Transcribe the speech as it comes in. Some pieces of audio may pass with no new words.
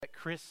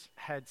Chris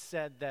had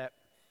said that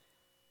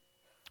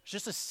it's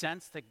just a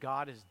sense that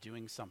God is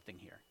doing something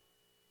here.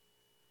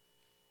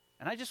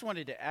 And I just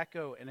wanted to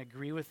echo and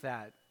agree with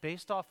that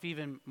based off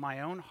even my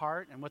own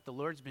heart and what the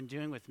Lord's been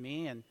doing with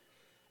me and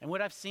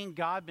what I've seen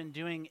God been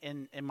doing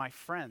in my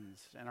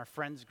friends and our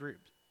friends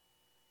group.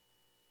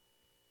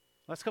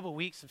 Last couple of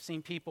weeks, I've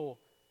seen people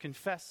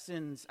confess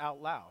sins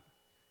out loud,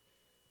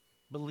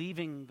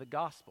 believing the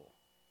gospel,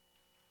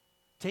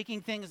 taking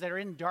things that are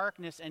in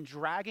darkness and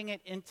dragging it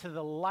into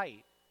the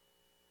light.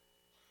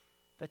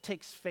 That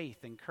takes faith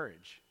and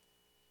courage.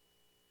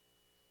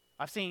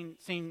 I've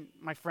seen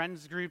my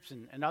friends groups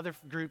and other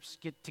groups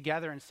get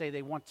together and say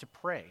they want to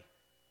pray.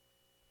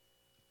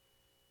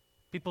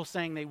 People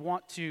saying they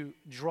want to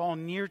draw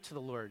near to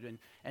the Lord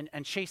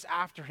and chase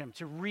after him,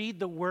 to read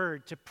the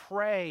word, to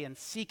pray and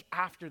seek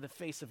after the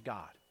face of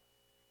God.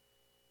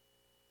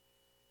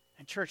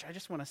 And church, I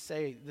just want to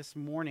say this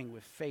morning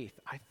with faith,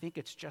 I think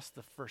it's just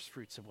the first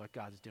fruits of what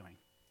God's doing.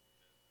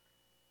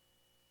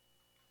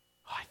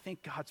 I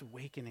think God's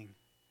awakening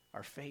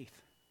our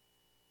faith.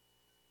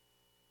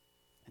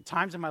 In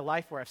times in my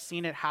life where I've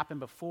seen it happen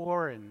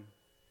before and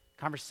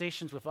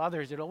conversations with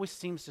others, it always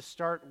seems to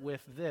start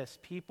with this: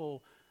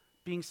 people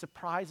being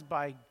surprised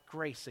by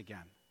grace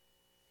again.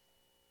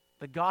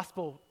 The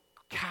gospel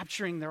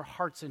capturing their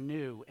hearts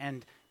anew,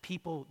 and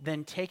people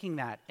then taking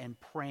that and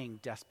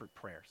praying desperate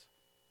prayers.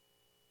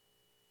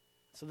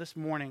 So this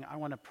morning, I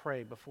want to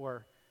pray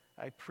before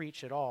I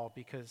preach at all,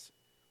 because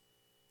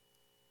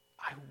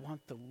I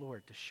want the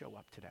Lord to show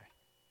up today.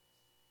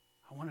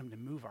 I want him to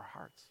move our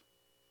hearts.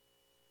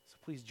 So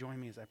please join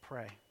me as I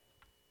pray.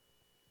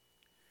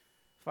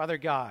 Father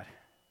God,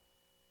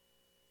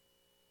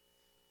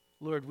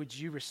 Lord, would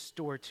you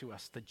restore to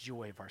us the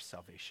joy of our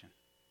salvation?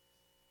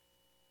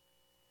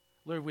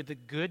 Lord, would the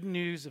good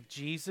news of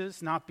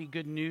Jesus not be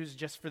good news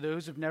just for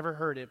those who've never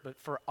heard it, but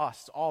for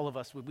us, all of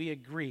us, would we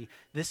agree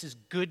this is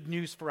good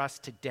news for us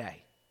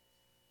today?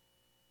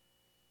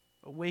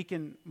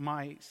 Awaken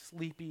my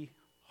sleepy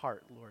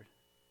heart, Lord.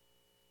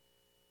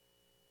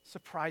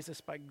 Surprise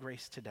us by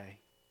grace today.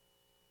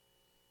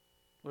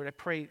 Lord, I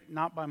pray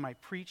not by my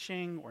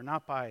preaching or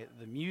not by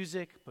the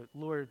music, but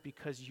Lord,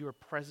 because you are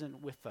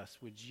present with us,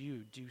 would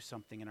you do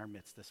something in our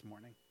midst this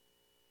morning?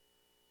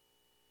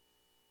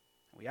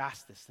 We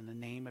ask this in the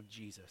name of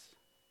Jesus.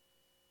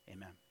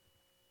 Amen.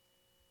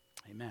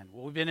 Amen.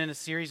 Well, we've been in a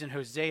series in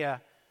Hosea,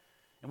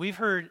 and we've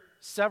heard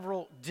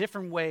several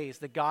different ways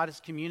that God has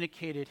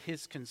communicated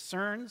his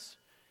concerns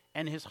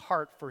and his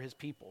heart for his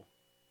people.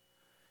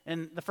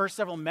 In the first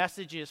several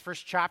messages,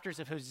 first chapters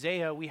of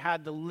Hosea, we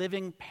had the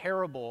living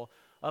parable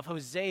of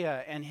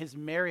Hosea and his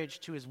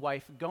marriage to his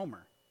wife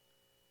Gomer.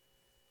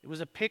 It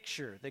was a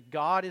picture that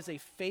God is a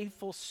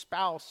faithful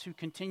spouse who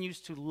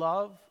continues to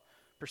love,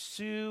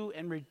 pursue,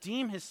 and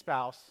redeem his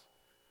spouse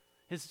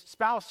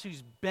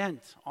who's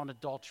bent on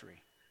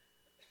adultery.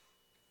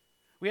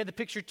 We had the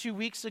picture 2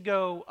 weeks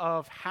ago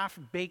of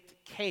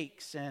half-baked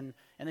cakes and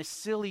a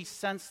silly,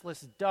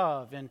 senseless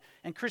dove,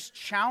 and Chris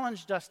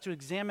challenged us to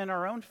examine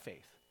our own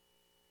faith.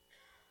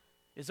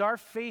 Is our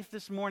faith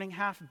this morning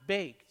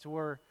half-baked,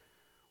 or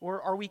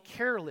are we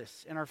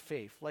careless in our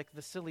faith, like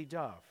the silly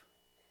dove?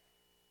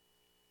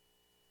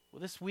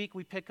 Well, this week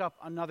we pick up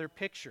another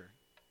picture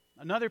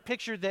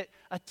that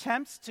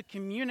attempts to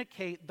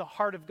communicate the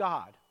heart of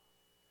God,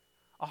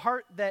 a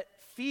heart that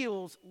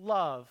feels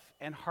love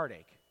and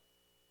heartache.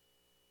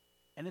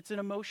 And it's an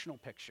emotional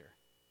picture.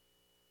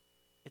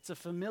 It's a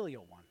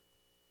familial one.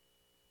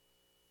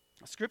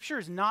 Scripture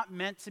is not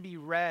meant to be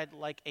read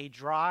like a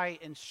dry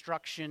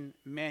instruction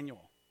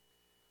manual.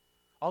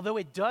 Although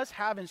it does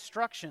have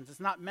instructions,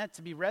 it's not meant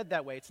to be read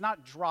that way. It's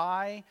not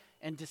dry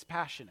and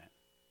dispassionate.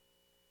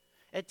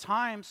 At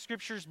times,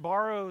 Scripture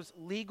borrows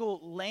legal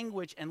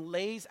language and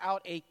lays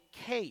out a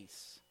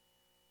case,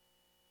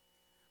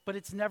 but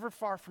it's never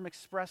far from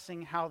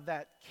expressing how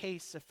that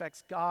case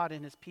affects God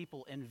and his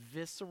people in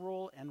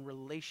visceral and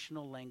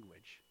relational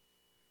language.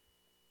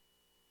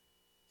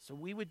 So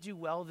we would do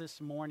well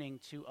this morning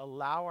to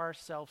allow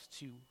ourselves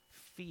to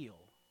feel,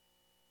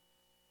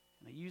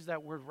 and I use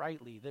that word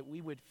rightly, that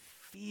we would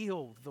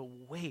feel the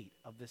weight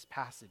of this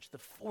passage, the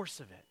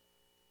force of it.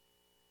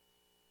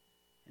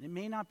 And it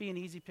may not be an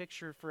easy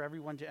picture for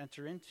everyone to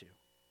enter into.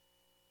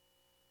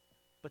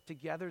 But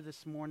together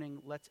this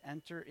morning, let's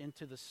enter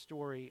into the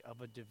story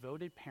of a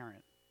devoted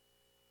parent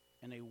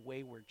and a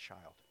wayward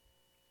child.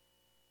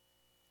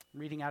 I'm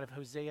reading out of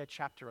Hosea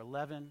chapter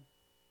 11.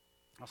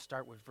 I'll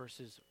start with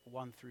verses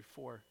 1 through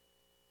 4.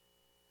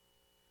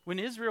 When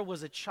Israel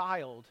was a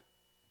child,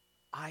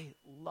 I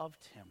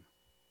loved him.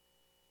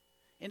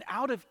 And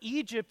out of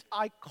Egypt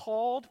I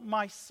called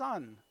my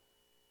son.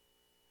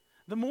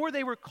 The more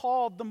they were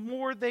called, the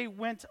more they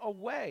went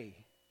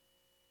away.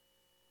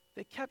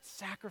 They kept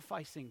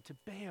sacrificing to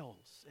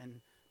Baals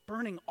and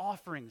burning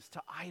offerings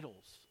to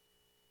idols.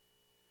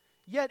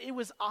 Yet it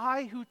was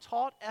I who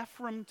taught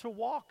Ephraim to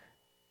walk.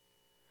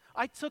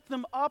 I took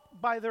them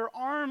up by their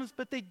arms,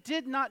 but they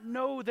did not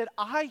know that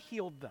I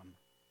healed them.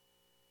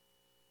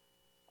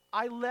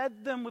 I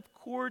led them with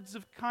cords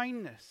of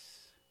kindness,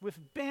 with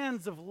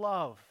bands of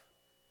love.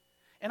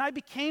 And I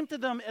became to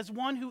them as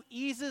one who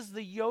eases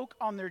the yoke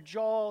on their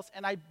jaws,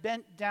 and I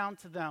bent down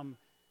to them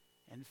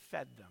and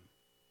fed them.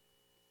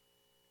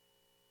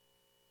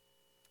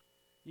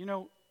 You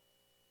know,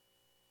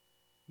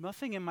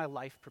 nothing in my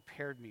life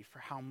prepared me for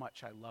how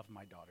much I love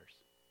my daughters.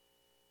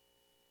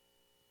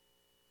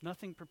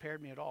 Nothing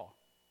prepared me at all.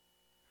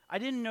 I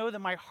didn't know that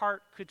my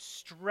heart could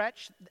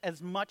stretch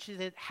as much as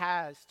it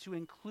has to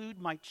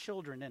include my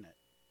children in it.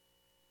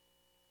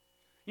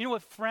 You know,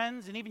 with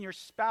friends and even your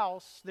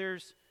spouse,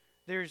 there's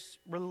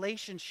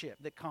relationship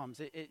that comes.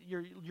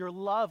 Your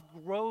love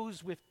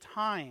grows with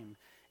time.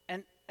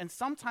 And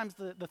sometimes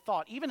the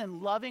thought, even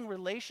in loving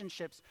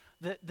relationships,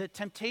 the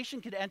temptation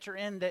could enter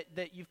in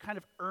that you've kind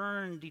of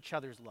earned each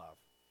other's love.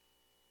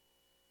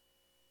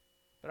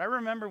 But I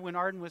remember when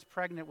Arden was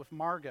pregnant with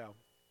Margot,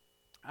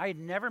 I had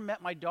never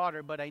met my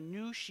daughter, but I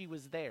knew she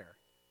was there.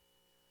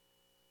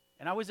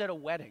 And I was at a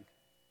wedding.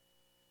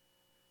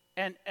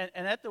 And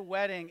at the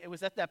wedding, it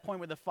was at that point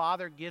where the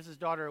father gives his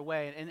daughter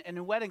away. And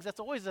in weddings, that's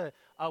always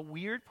a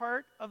weird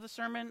part of the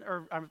sermon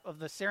or of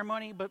the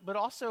ceremony, but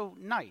also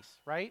nice,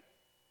 right?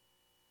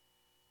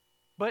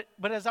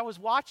 But as I was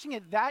watching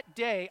it that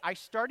day, I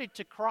started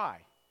to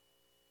cry.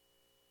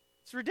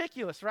 It's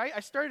ridiculous, right?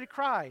 I started to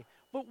cry.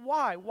 But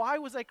why? Why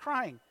was I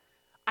crying?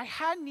 I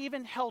hadn't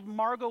even held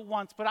Margot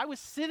once, but I was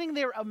sitting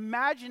there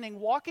imagining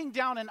walking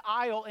down an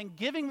aisle and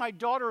giving my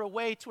daughter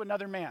away to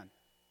another man.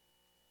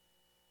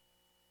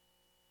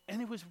 And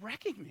it was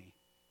wrecking me.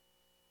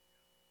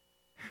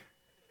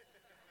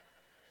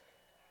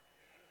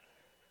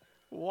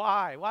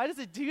 Why? Why does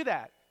it do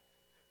that?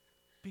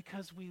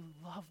 Because we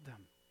love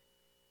them.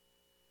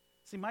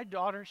 See, my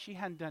daughter, she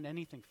hadn't done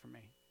anything for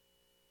me.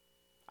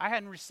 I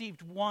hadn't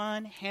received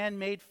one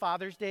handmade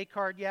Father's Day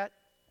card yet.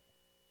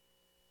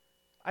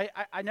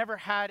 I never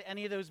had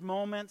any of those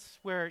moments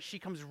where she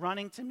comes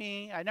running to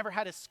me. I never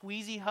had a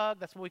squeezy hug.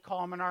 That's what we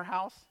call them in our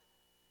house.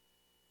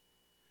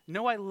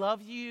 No I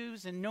love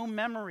yous and no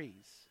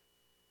memories.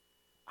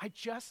 I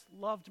just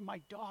loved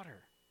my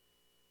daughter.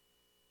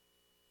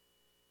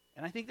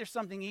 And I think there's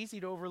something easy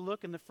to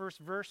overlook in the first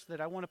verse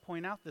that I want to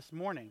point out this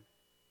morning.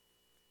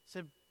 It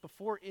said,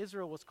 before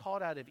Israel was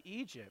called out of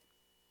Egypt,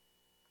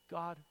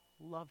 God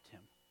loved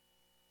him.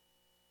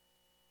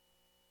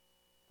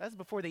 That's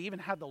before they even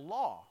had the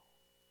law.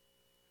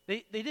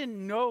 They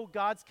didn't know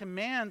God's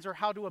commands or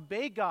how to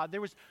obey God.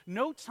 There was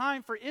no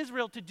time for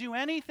Israel to do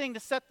anything to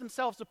set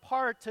themselves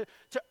apart,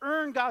 to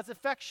earn God's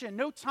affection.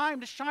 No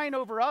time to shine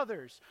over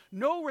others.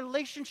 No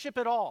relationship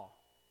at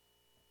all.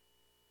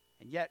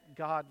 And yet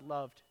God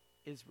loved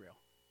Israel.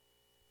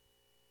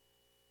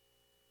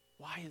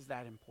 Why is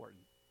that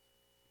important?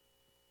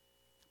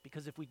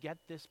 Because if we get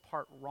this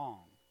part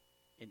wrong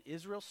in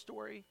Israel's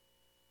story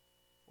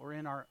or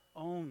in our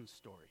own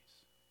stories,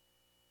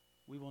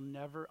 we will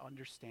never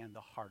understand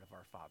the heart of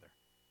our Father.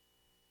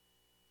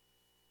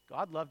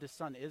 God loved his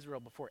son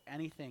Israel before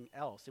anything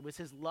else. It was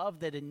his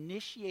love that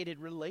initiated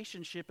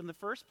relationship in the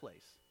first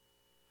place.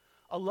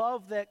 A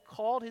love that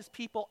called his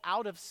people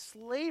out of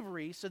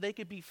slavery so they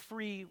could be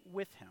free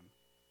with him.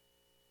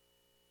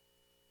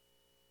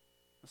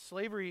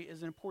 Slavery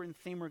is an important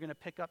theme we're going to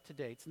pick up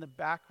today. It's in the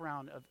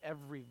background of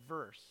every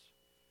verse.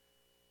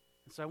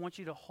 And so I want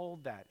you to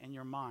hold that in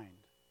your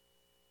mind.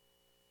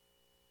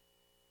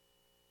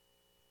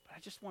 But I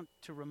just want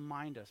to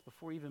remind us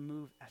before we even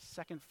move a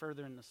second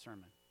further in the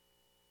sermon.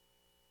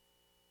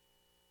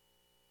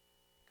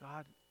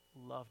 God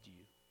loved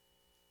you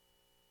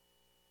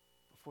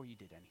before you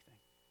did anything.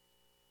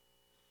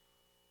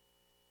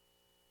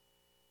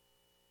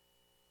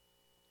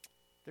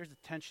 There's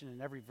a tension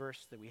in every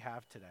verse that we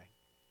have today.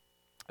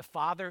 A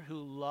father who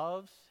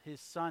loves his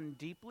son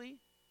deeply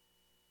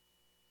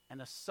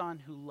and a son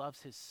who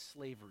loves his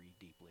slavery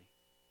deeply.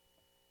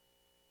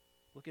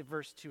 Look at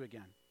verse 2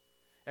 again.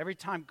 Every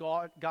time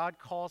God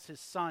calls his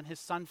son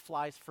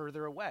flies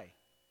further away.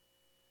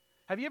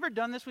 Have you ever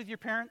done this with your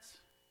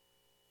parents?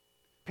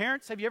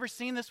 Parents, have you ever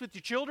seen this with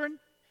your children?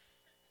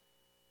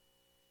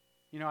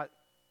 You know,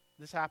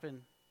 this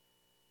happens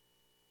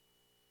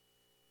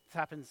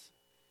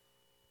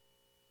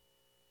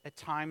at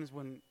times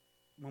when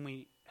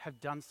we have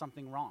done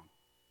something wrong.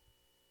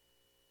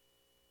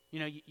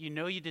 You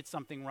know you did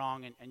something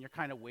wrong and you're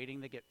kind of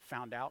waiting to get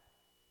found out.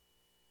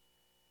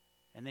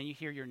 And then you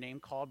hear your name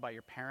called by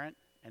your parent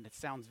and it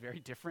sounds very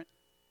different.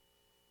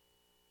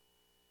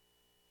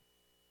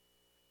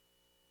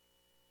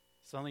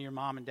 Suddenly your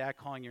mom and dad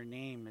calling your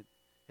name,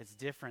 it's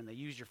different. They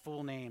use your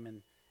full name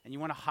and you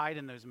want to hide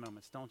in those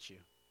moments, don't you?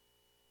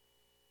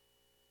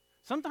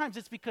 Sometimes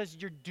it's because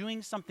you're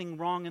doing something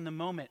wrong in the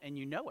moment and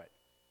you know it.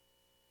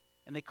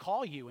 And they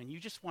call you and you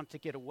just want to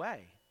get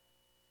away.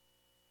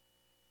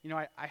 You know,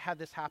 I had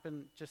this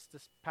happen just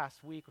this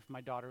past week with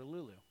my daughter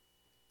Lulu.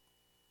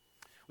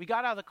 We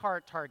got out of the car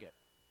at Target.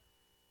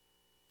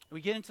 We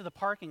get into the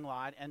parking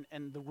lot,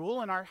 and the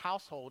rule in our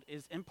household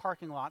is in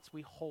parking lots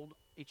we hold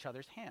each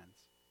other's hands.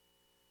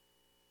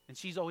 And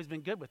she's always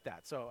been good with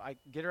that. So I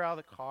get her out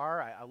of the car,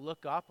 I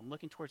look up, I'm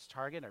looking towards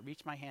Target, I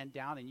reach my hand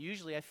down, and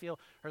usually I feel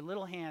her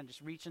little hand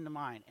just reach into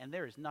mine, and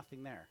there is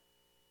nothing there.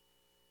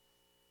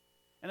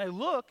 And I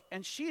look,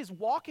 and she is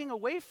walking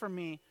away from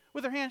me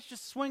with her hands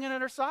just swinging at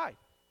her side,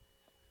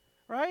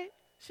 right?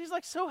 She's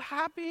like so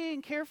happy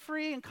and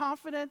carefree and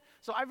confident.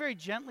 So I very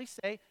gently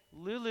say,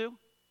 Lulu,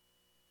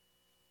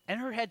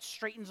 and her head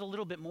straightens a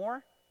little bit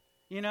more,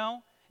 you know?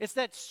 It's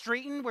that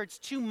straighten where it's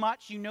too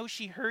much. You know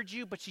she heard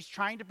you, but she's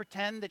trying to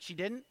pretend that she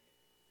didn't.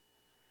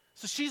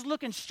 So she's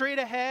looking straight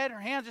ahead. Her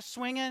hands are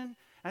swinging.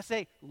 I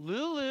say,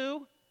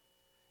 Lulu,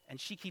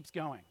 and she keeps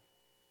going.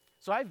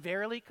 So I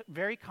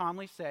very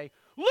calmly say,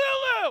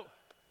 Lulu!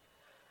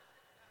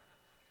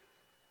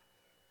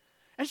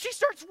 And she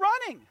starts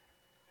running.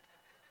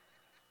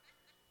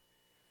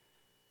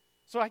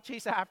 So I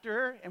chase after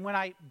her, and when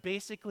I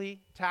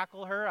basically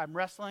tackle her, I'm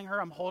wrestling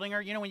her, I'm holding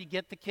her. You know when you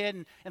get the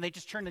kid and they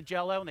just turn to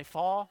jello and they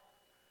fall?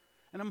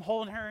 And I'm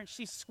holding her, and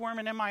she's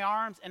squirming in my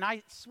arms, and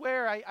I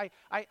swear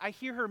I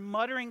hear her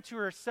muttering to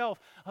herself,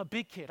 I'm a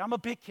big kid,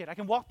 I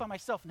can walk by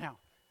myself now.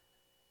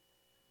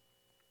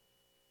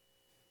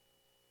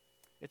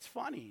 It's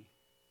funny,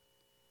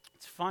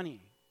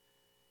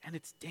 and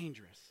it's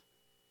dangerous.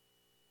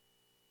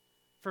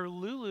 For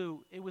Lulu,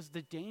 it was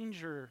the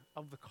danger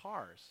of the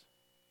cars.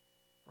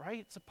 Right?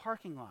 It's a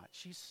parking lot.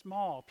 She's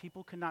small.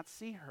 People could not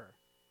see her.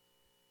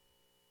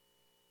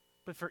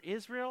 But for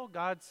Israel,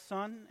 God's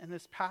son, in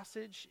this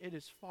passage, it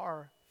is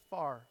far,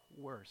 far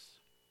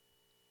worse.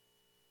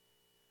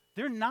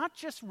 They're not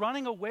just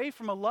running away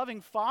from a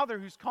loving father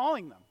who's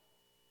calling them.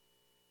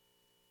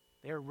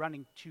 They're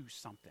running to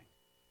something.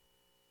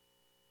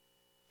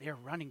 They're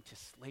running to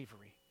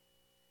slavery.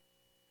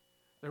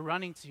 They're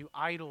running to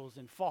idols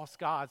and false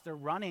gods. They're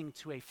running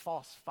to a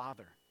false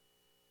father.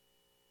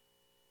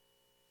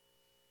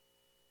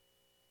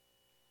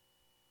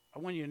 I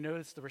want you to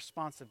notice the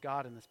response of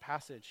God in this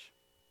passage.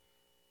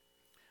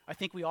 I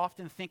think we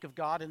often think of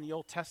God in the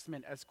Old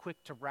Testament as quick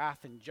to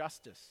wrath and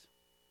justice.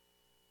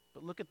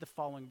 But look at the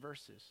following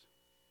verses.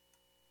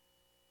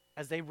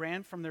 As they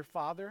ran from their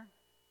father,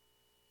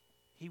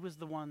 he was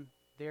the one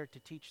there to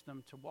teach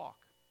them to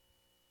walk.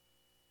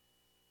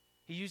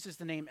 He uses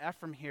the name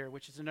Ephraim here,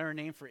 which is another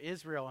name for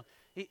Israel.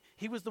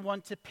 He was the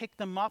one to pick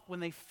them up when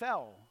they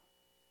fell.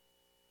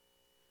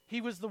 He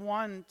was the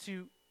one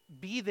to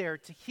be there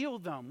to heal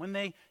them when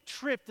they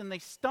tripped and they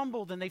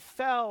stumbled and they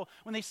fell.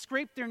 When they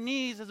scraped their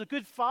knees, as a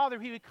good father,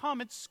 he would come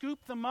and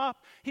scoop them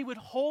up. He would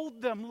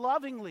hold them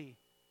lovingly.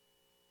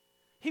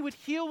 He would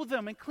heal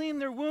them and clean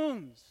their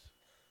wounds.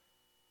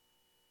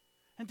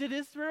 And did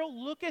Israel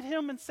look at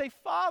him and say,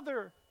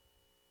 Father?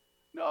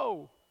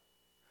 No.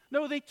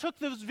 No, they took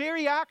those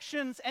very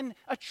actions and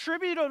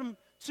attributed them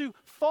to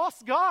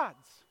false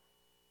gods.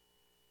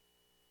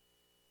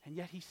 And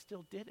yet he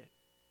still did it.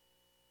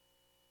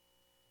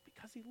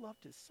 Because he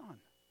loved his son.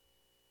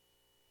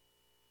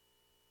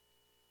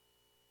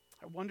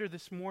 I wonder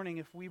this morning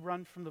if we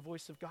run from the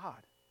voice of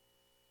God.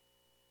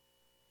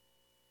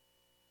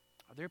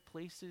 Are there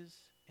places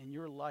in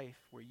your life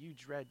where you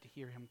dread to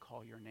hear him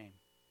call your name?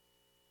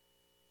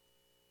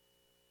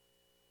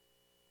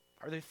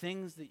 Are there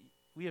things that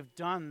we have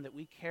done that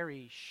we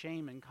carry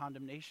shame and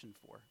condemnation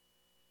for?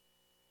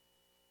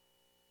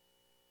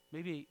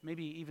 Maybe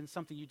even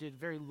something you did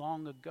very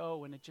long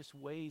ago and it just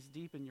weighs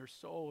deep in your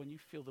soul and you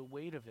feel the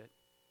weight of it.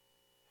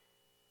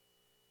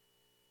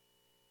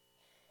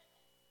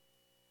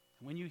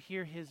 And when you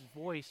hear his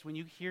voice, when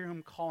you hear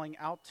him calling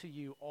out to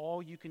you,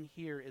 all you can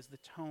hear is the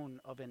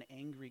tone of an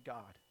angry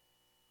God.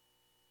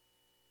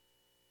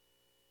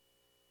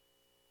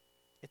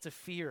 It's a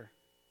fear.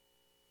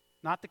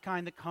 Not the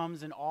kind that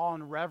comes in awe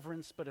and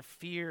reverence, but a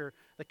fear,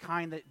 the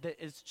kind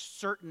that is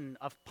certain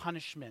of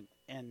punishment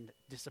and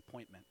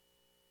disappointment.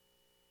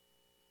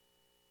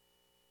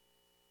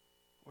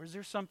 Or is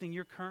there something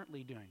you're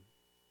currently doing,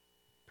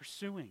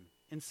 pursuing,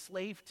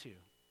 enslaved to?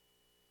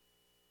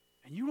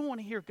 And you don't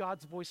want to hear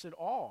God's voice at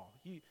all.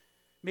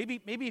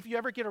 Maybe if you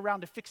ever get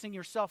around to fixing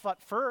yourself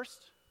up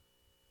first,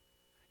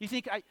 you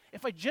think,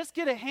 if I just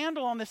get a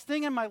handle on this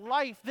thing in my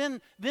life, then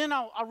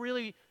I'll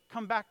really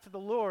come back to the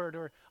Lord,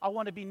 or I'll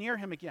want to be near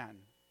him again.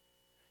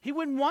 He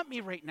wouldn't want me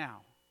right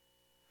now.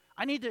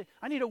 I need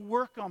to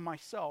work on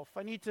myself.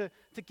 I need to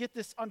get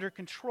this under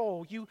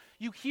control. You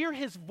hear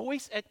his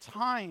voice at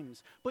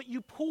times, but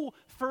you pull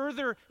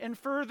further and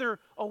further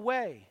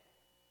away.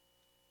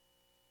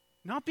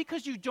 Not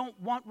because you don't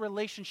want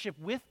relationship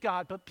with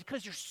God, but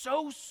because you're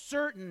so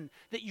certain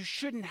that you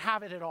shouldn't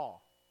have it at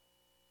all.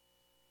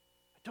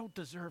 I don't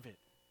deserve it.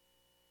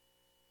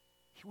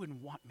 He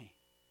wouldn't want me.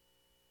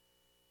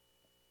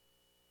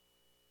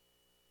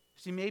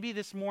 See, maybe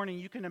this morning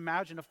you can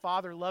imagine a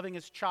father loving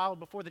his child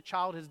before the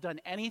child has done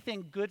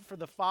anything good for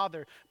the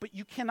father, but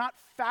you cannot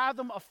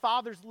fathom a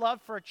father's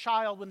love for a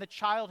child when the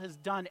child has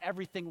done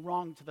everything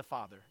wrong to the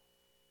father.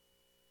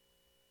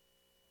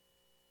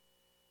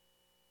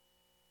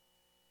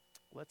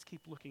 Let's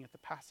keep looking at the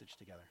passage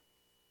together.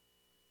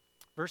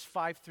 Verse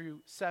 5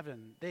 through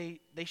 7, they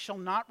shall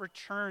not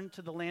return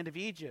to the land of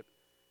Egypt,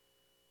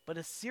 but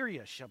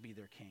Assyria shall be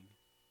their king,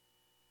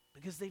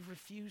 because they've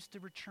refused to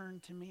return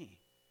to me.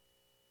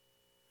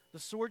 The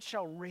sword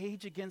shall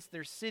rage against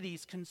their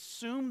cities,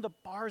 consume the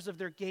bars of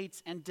their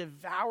gates, and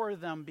devour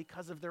them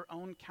because of their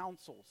own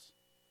counsels.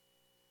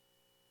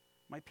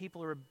 My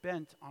people are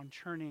bent on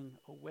turning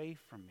away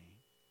from me.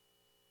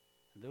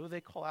 And though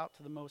they call out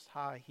to the Most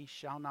High, he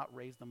shall not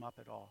raise them up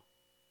at all.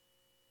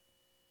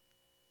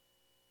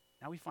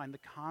 Now we find the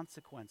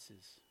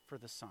consequences for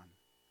the son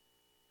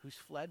who's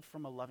fled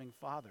from a loving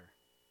father.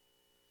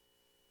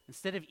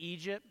 Instead of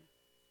Egypt,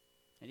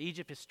 and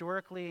Egypt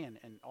historically and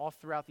all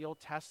throughout the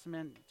Old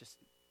Testament just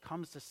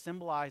comes to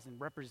symbolize and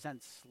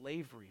represent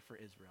slavery for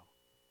Israel.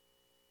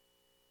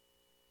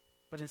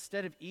 But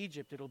instead of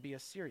Egypt, it'll be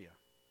Assyria.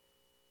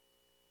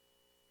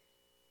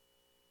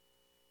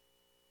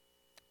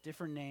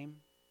 Different name,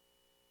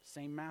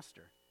 same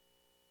master.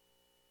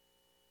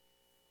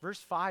 Verse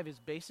 5 is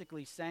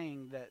basically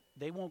saying that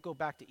they won't go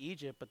back to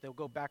Egypt, but they'll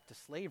go back to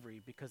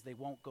slavery because they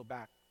won't go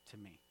back to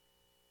me.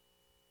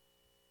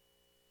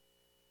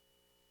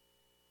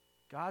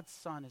 God's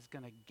son is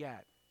going to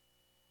get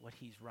what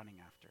he's running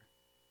after,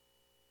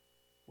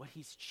 what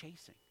he's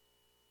chasing.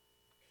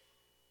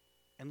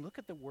 And look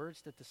at the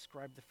words that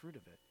describe the fruit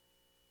of it.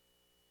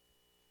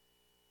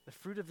 The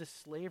fruit of this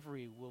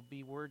slavery will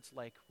be words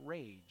like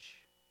rage,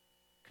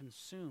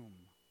 consume,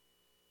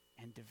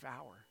 and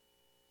devour.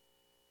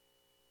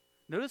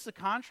 Notice the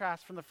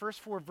contrast from the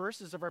first 4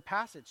 verses of our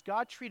passage.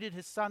 God treated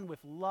his son with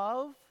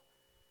love,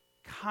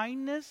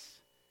 kindness,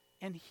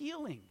 and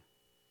healing.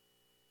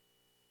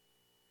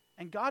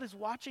 And God is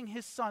watching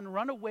his son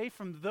run away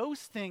from those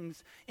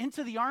things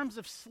into the arms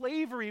of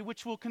slavery,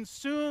 which will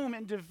consume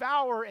and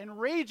devour and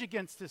rage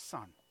against his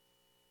son.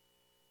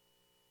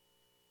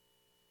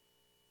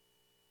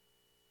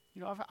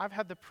 You know, I've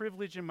had the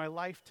privilege in my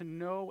life to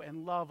know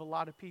and love a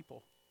lot of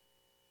people.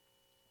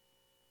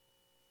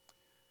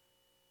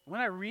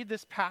 When I read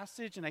this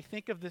passage and I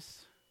think of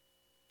this,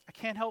 I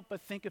can't help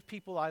but think of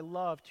people I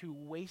loved who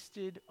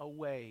wasted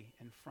away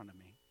in front of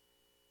me.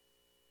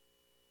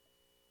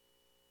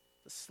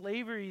 The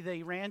slavery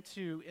they ran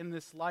to in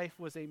this life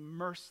was a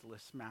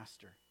merciless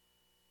master.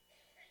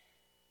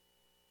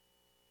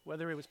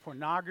 Whether it was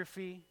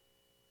pornography,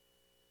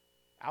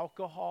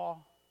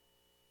 alcohol,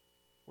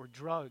 or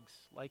drugs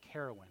like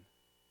heroin.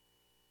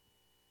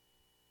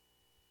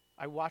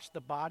 I watched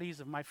the bodies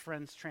of my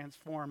friends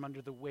transform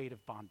under the weight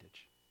of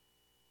bondage.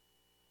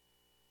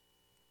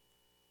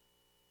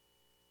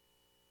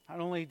 Not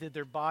only did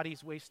their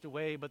bodies waste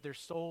away, but their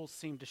souls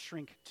seemed to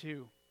shrink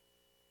too.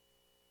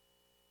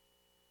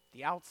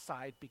 The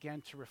outside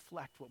began to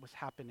reflect what was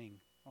happening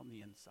on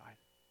the inside.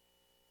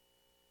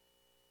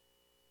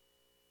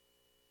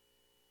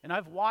 And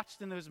I've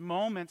watched in those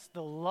moments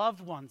the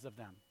loved ones of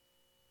them,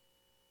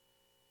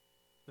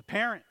 the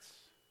parents,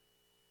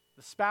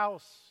 the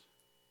spouse,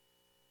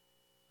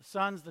 the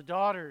sons, the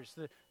daughters,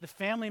 the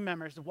family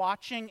members,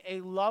 watching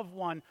a loved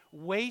one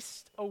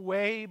waste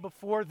away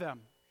before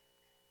them.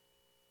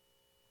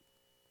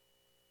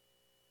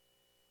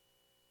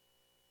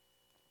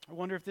 I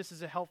wonder if this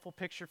is a helpful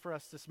picture for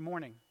us this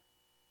morning.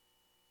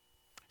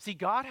 See,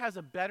 God has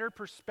a better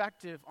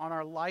perspective on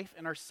our life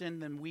and our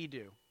sin than we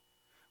do.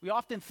 We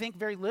often think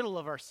very little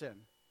of our sin,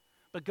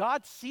 but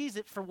God sees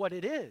it for what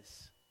it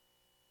is.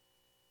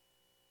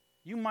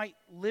 You might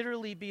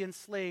literally be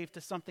enslaved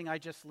to something I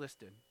just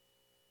listed.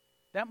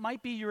 That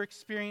might be your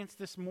experience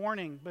this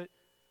morning, but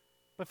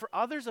for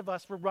others of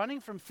us, we're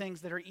running from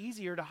things that are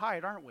easier to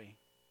hide, aren't we?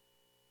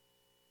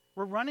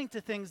 We're running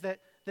to things that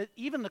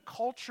even the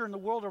culture and the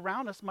world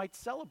around us might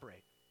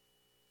celebrate.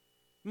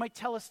 Might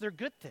tell us they're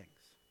good things.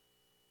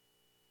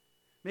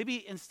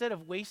 Maybe instead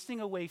of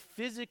wasting away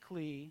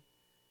physically,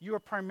 you are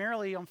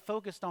primarily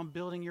focused on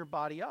building your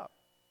body up.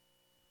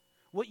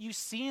 What you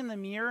see in the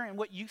mirror and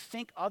what you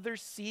think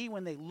others see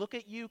when they look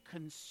at you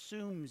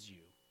consumes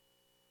you.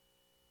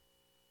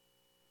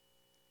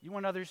 You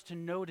want others to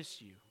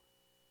notice you,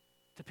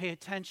 to pay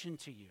attention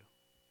to you.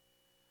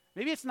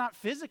 Maybe it's not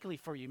physically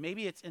for you.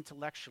 Maybe it's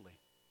intellectually.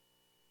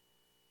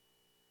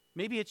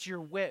 Maybe it's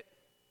your wit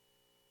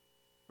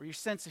or your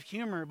sense of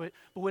humor. But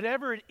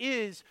whatever it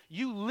is,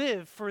 you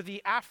live for the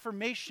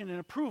affirmation and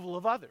approval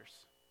of others.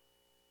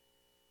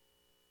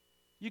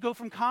 You go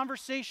from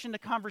conversation to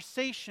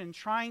conversation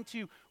trying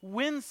to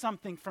win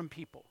something from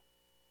people.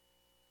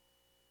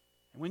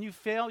 And when you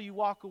fail, you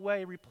walk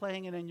away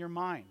replaying it in your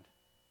mind.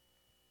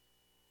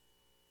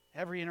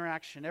 Every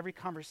interaction, every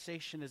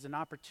conversation is an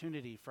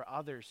opportunity for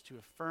others to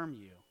affirm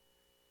you.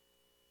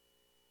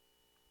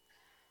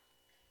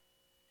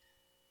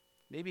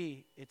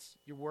 Maybe it's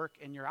your work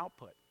and your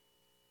output.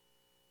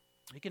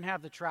 You can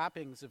have the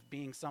trappings of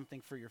being something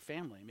for your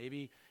family.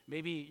 Maybe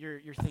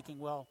you're thinking,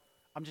 well,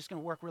 I'm just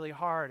going to work really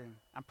hard and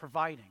I'm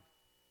providing.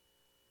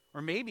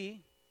 Or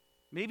maybe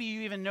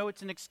you even know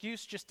it's an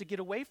excuse just to get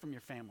away from your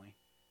family.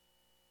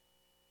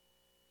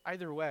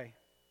 Either way,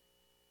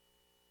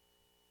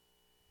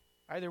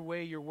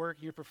 your work,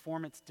 your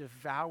performance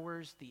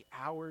devours the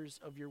hours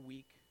of your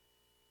week.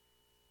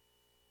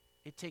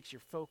 It takes your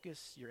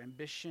focus, your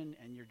ambition,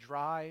 and your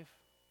drive.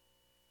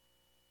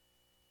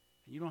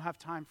 You don't have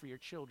time for your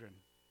children.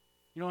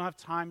 You don't have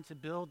time to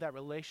build that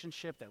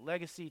relationship, that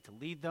legacy, to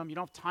lead them. You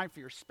don't have time for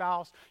your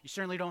spouse. You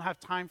certainly don't have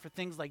time for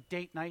things like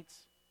date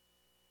nights.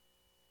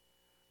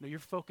 No, you're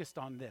focused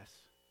on this.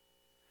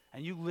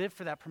 And you live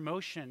for that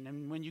promotion.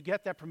 And when you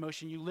get that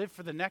promotion, you live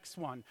for the next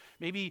one.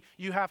 Maybe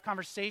you have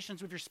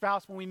conversations with your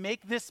spouse. When we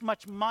make this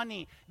much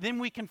money, then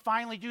we can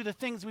finally do the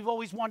things we've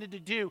always wanted to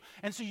do.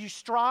 And so you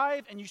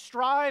strive and you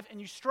strive and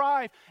you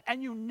strive,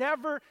 and you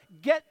never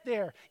get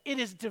there. It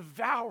is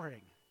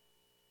devouring.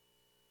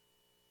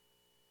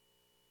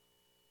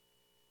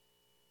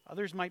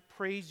 Others might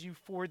praise you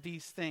for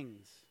these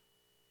things,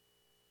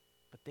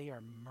 but they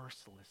are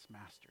merciless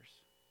masters.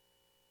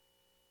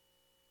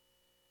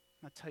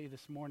 I'll tell you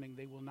this morning,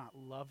 they will not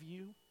love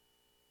you,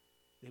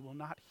 they will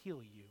not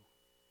heal you,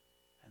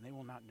 and they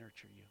will not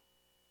nurture you.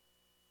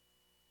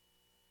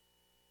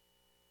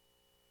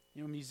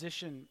 You know,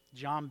 musician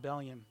John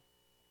Bellion,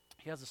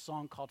 he has a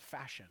song called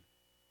Fashion.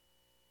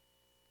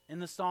 In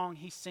the song,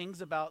 he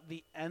sings about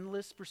the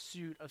endless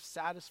pursuit of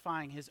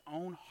satisfying his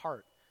own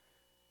heart,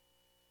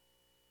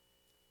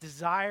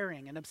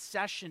 desiring an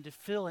obsession to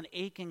fill an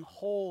aching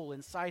hole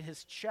inside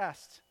his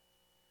chest.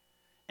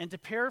 And to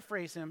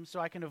paraphrase him so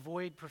I can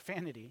avoid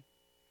profanity,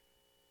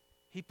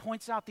 he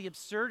points out the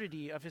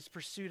absurdity of his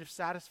pursuit of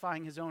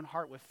satisfying his own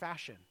heart with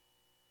fashion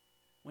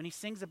when he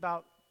sings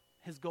about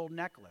his gold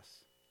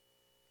necklace.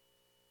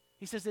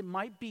 He says it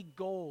might be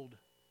gold,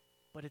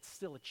 but it's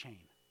still a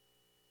chain.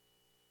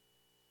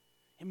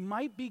 It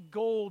might be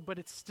gold, but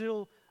it's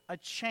still a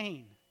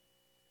chain.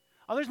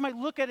 Others might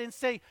look at it and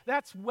say,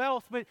 that's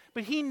wealth,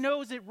 but he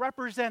knows it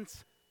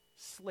represents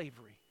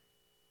slavery.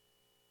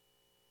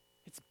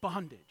 It's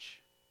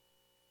bondage.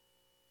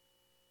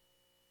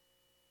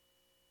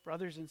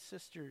 Brothers and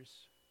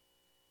sisters,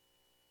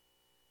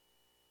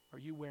 are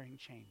you wearing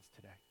chains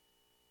today?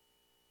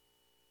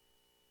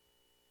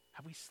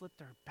 Have we slipped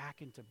our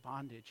back into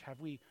bondage? Have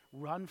we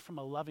run from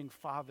a loving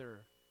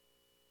Father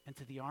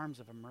into the arms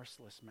of a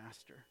merciless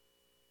master?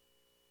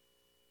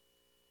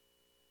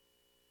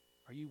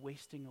 Are you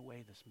wasting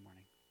away this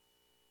morning?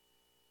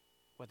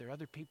 Whether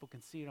other people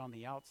can see it on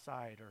the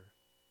outside or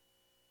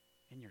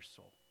in your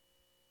soul.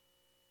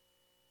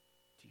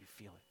 Do you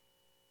feel it?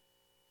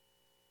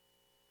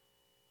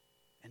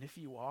 And if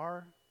you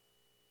are,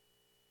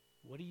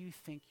 what do you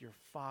think your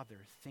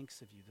Father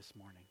thinks of you this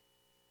morning?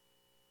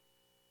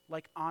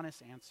 Like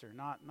honest answer,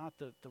 not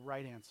the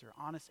right answer,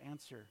 honest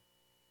answer.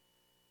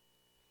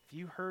 If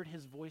you heard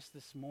his voice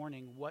this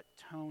morning, what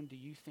tone do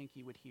you think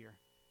you would hear?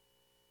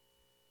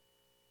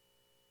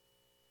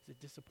 Is it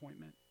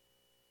disappointment?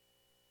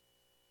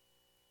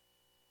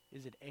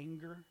 Is it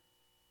anger?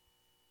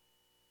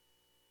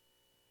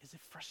 Is it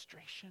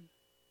frustration?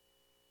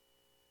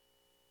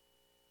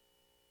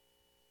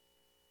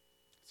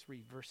 Let's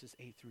read verses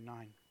 8 through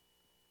 9.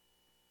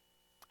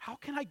 How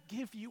can I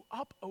give you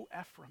up, O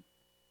Ephraim?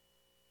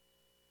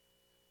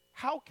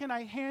 How can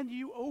I hand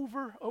you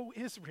over, O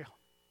Israel?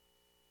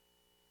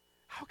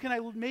 How can I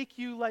make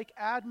you like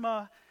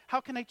Admah? How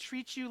can I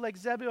treat you like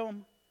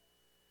Zebulun?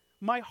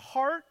 My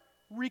heart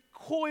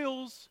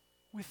recoils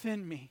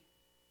within me.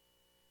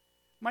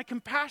 My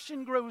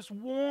compassion grows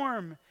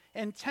warm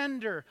and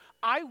tender.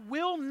 I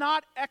will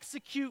not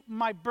execute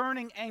my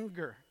burning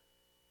anger.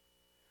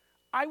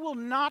 I will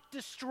not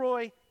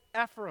destroy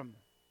Ephraim,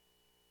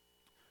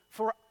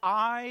 for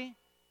I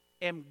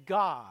am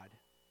God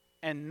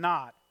and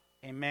not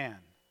a man,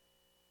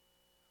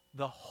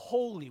 the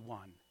Holy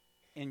One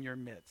in your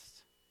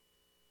midst,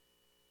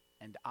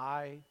 and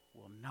I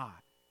will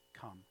not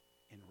come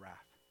in wrath.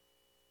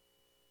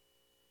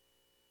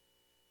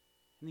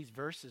 In these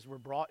verses, we're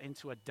brought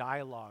into a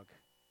dialogue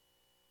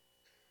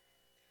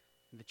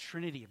in the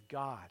Trinity of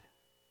God.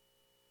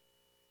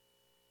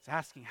 It's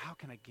asking, how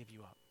can I give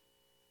you up?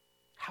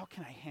 How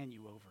can I hand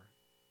you over?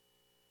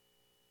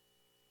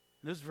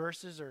 And those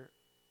verses are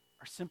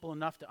simple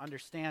enough to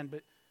understand,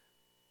 but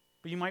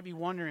you might be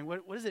wondering,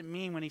 what does it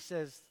mean when he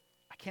says,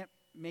 I can't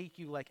make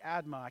you like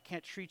Admah, I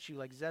can't treat you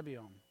like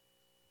Zebulun?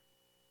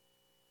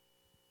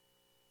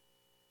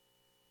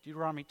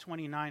 Deuteronomy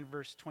 29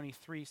 verse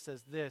 23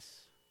 says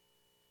this.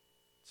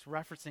 It's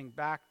referencing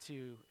back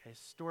to a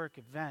historic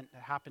event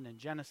that happened in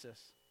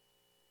Genesis.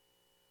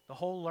 The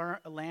whole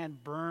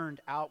land burned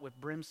out with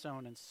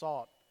brimstone and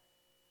salt.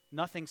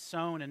 Nothing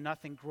sown and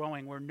nothing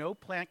growing, where no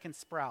plant can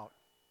sprout.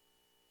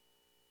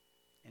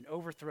 An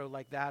overthrow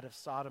like that of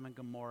Sodom and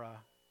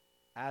Gomorrah,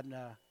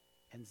 Admah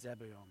and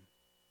Zebulun,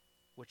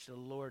 which the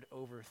Lord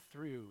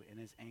overthrew in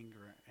his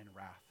anger and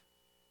wrath.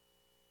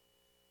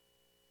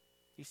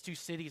 These two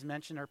cities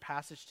mentioned in our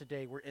passage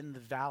today were in the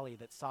valley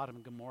that Sodom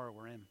and Gomorrah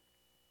were in.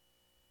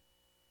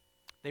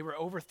 They were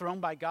overthrown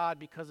by God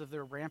because of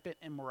their rampant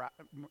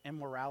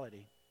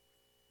immorality.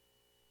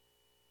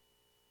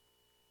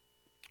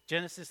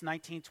 Genesis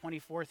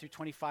 19:24 through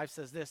 25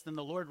 says this, Then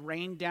the Lord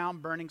rained down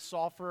burning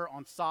sulfur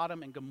on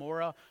Sodom and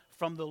Gomorrah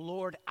from the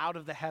Lord out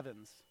of the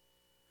heavens.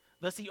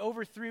 Thus he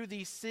overthrew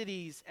these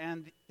cities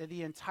and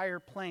the entire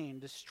plain,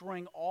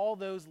 destroying all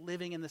those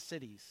living in the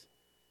cities,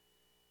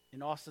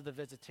 and also the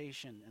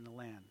vegetation in the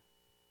land.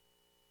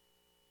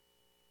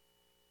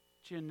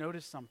 you to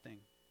notice something.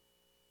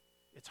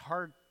 It's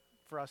hard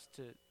for us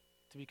to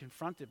be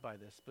confronted by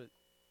this, but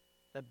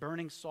that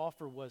burning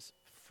sulfur was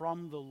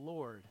from the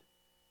Lord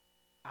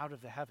out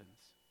of the heavens.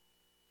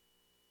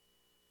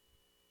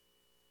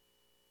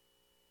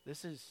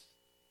 This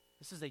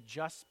is a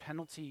just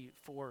penalty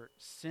for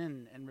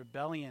sin and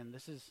rebellion.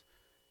 This is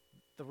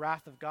the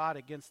wrath of God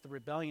against the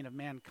rebellion of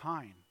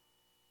mankind.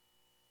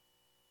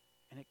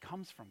 And it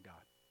comes from God.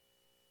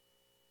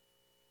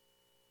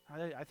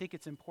 I think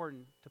it's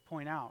important to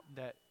point out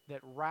that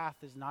wrath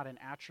is not an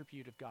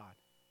attribute of God.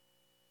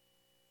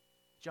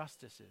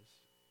 Justice is.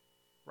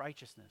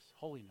 Righteousness,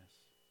 holiness.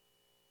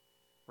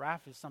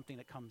 Wrath is something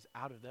that comes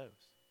out of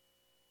those.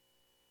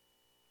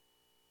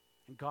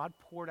 And God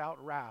poured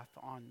out wrath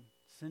on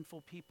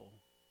sinful people,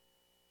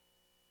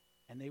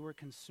 and they were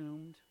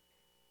consumed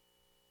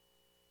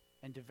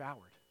and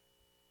devoured.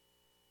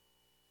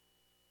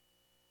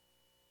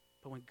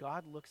 But when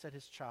God looks at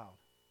his child,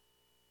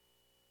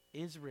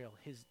 Israel,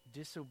 his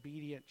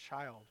disobedient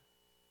child,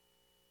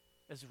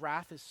 as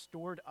wrath is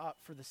stored up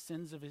for the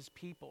sins of his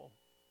people,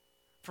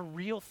 for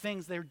real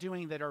things they're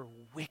doing that are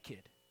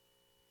wicked,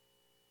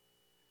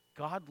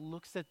 God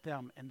looks at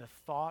them, and the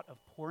thought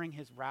of pouring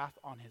his wrath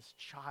on his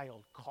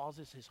child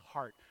causes his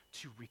heart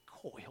to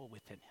recoil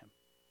within him.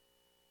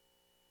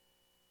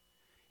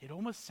 It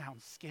almost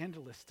sounds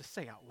scandalous to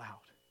say out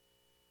loud.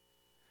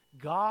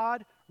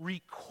 God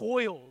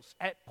recoils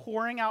at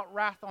pouring out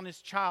wrath on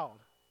his child.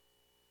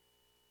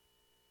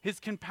 His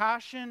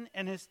compassion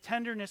and his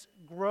tenderness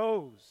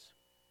grows.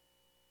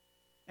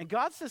 And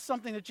God says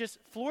something that just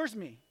floors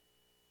me.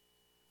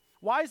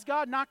 Why is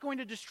God not going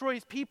to destroy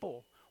his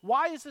people?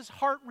 Why is his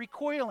heart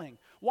recoiling?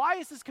 Why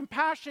is his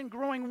compassion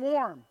growing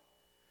warm?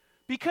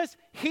 Because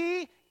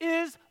he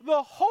is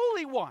the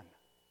Holy One.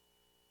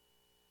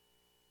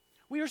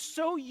 We are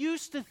so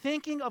used to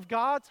thinking of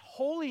God's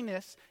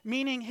holiness,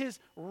 meaning his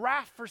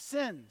wrath for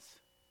sins.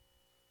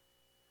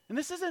 And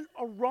this isn't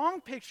a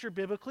wrong picture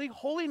biblically.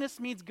 Holiness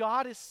means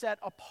God is set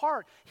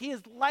apart. He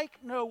is like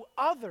no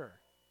other.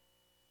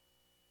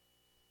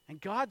 And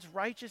God's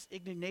righteous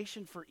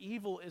indignation for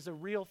evil is a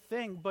real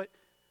thing, but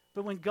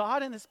when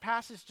God in this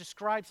passage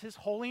describes his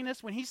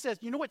holiness, when he says,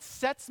 you know what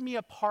sets me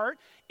apart?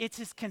 It's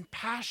his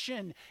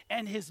compassion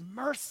and his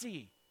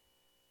mercy.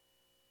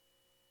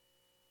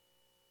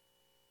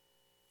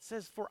 It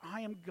says, for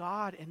I am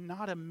God and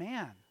not a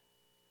man,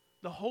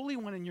 the Holy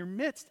One in your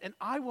midst, and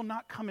I will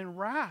not come in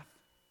wrath.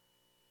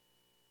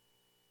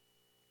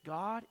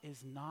 God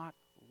is not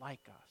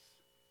like us.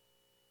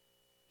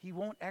 He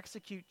won't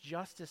execute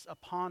justice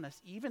upon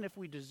us, even if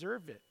we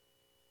deserve it.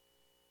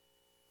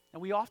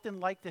 And we often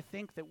like to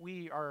think that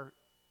we are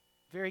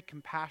very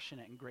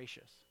compassionate and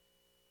gracious.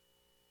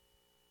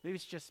 Maybe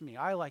it's just me.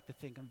 I like to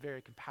think I'm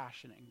very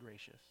compassionate and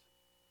gracious.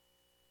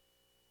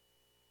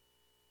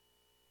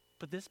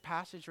 But this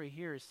passage right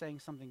here is saying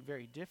something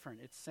very different.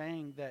 It's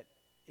saying that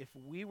if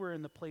we were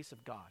in the place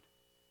of God,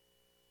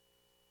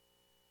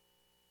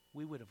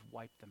 we would have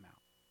wiped them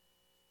out.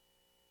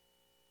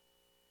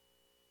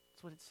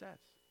 That's what it says.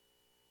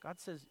 God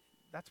says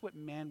that's what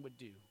man would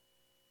do,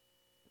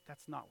 but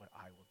that's not what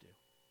I will do.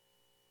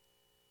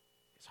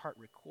 His heart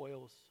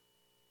recoils.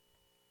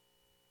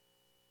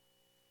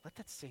 Let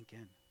that sink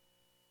in.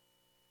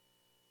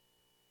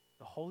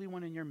 The Holy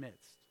One in your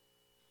midst,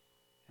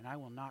 and I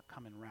will not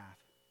come in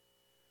wrath.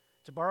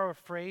 To borrow a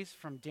phrase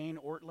from Dane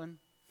Ortlund,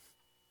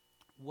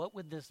 what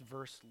would this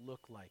verse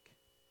look like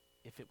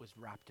if it was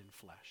wrapped in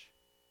flesh?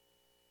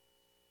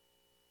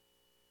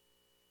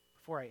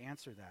 Before I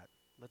answer that,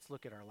 let's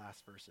look at our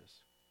last verses.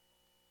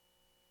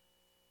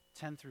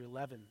 10 through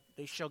 11.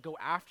 They shall go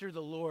after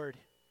the Lord.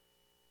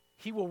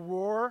 He will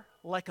roar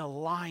like a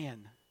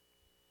lion.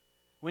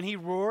 When he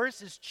roars,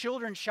 his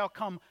children shall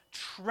come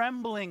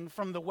trembling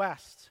from the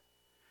west.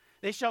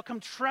 They shall come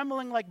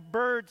trembling like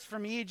birds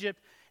from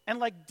Egypt and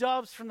like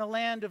doves from the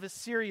land of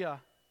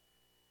Assyria.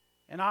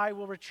 And I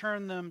will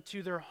return them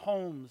to their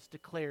homes,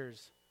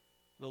 declares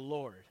the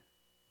Lord.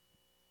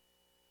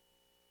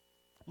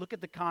 Look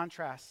at the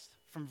contrast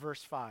from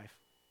verse 5.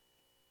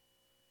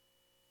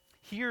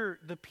 Here,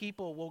 the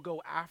people will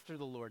go after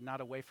the Lord, not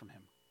away from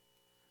him.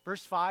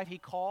 Verse 5, he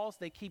calls,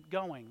 they keep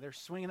going. They're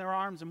swinging their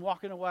arms and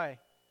walking away.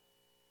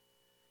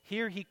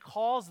 Here he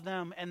calls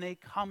them and they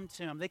come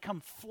to him. They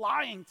come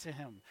flying to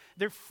him.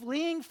 They're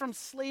fleeing from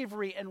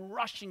slavery and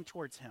rushing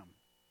towards him.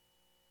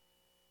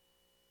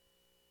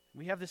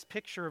 We have this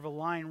picture of a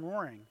lion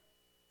roaring.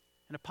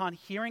 And upon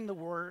hearing the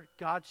word,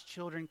 God's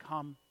children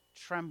come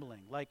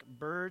trembling. Like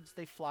birds,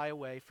 they fly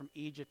away from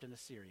Egypt and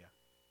Assyria.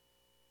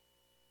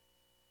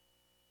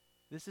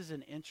 This is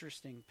an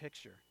interesting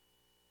picture.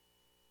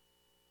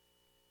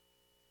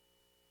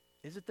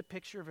 Is it the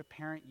picture of a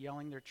parent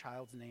yelling their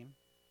child's name?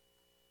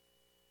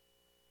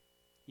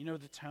 You know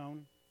the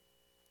tone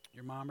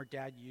your mom or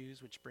dad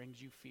use which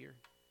brings you fear?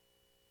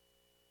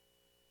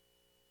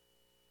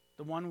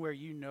 The one where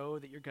you know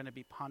that you're going to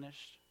be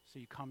punished, so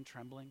you come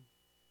trembling?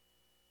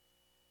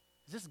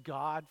 Is this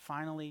God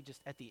finally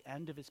just at the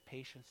end of his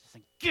patience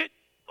saying, get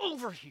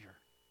over here?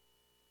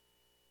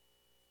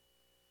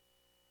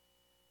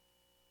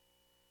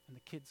 and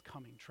the kid's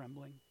coming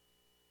trembling?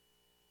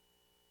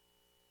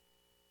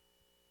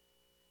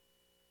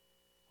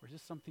 Or is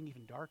this something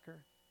even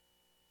darker?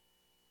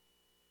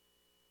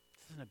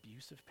 Is this an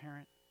abusive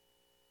parent?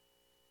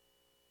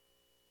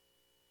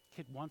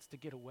 Kid wants to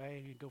get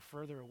away and go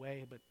further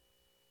away, but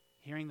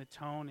hearing the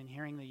tone and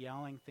hearing the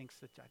yelling thinks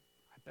that I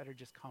better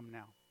just come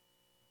now.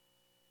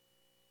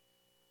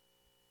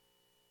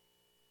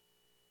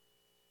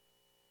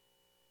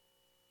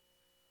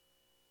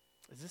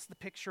 Is this the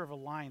picture of a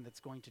lion that's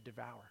going to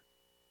devour?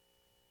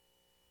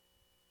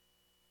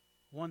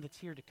 One that's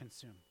here to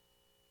consume.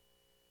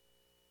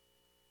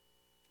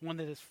 One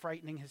that is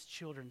frightening his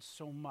children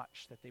so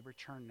much that they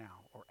return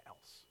now or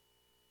else.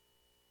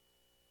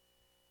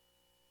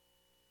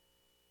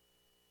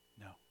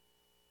 No.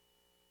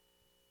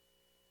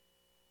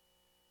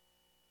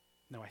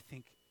 No, I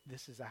think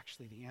this is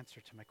actually the answer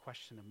to my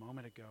question a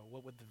moment ago.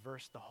 What would the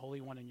verse, the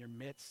Holy One in your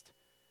midst,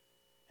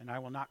 and I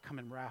will not come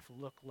in wrath,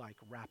 look like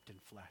wrapped in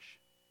flesh?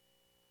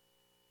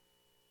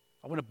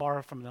 I want to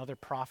borrow from another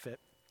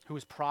prophet who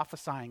was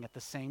prophesying at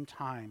the same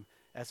time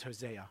as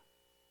Hosea.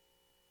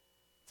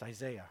 It's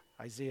Isaiah.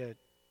 Isaiah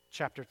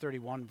chapter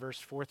 31, verse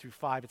 4 through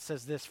 5. It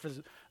says this,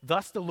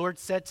 thus the Lord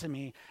said to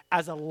me,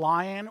 as a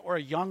lion or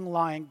a young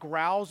lion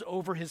growls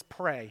over his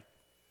prey,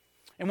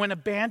 and when a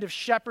band of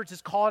shepherds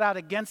is called out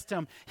against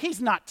him,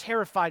 he's not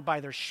terrified by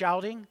their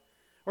shouting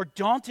or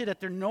daunted at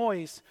their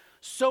noise.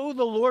 So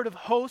the Lord of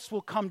hosts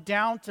will come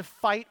down to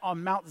fight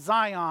on Mount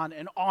Zion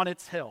and on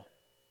its hill.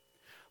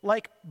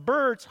 Like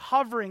birds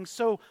hovering,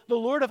 so the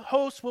Lord of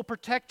hosts will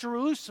protect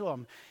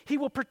Jerusalem. He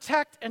will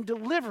protect and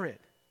deliver it.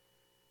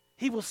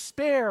 He will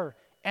spare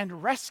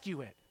and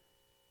rescue it.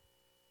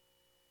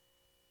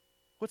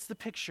 What's the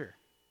picture?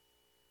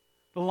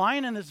 The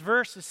lion in this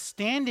verse is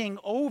standing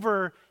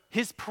over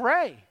his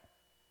prey.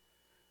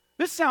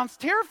 This sounds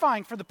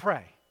terrifying for the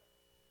prey.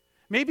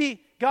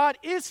 Maybe God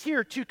is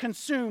here to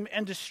consume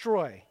and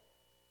destroy.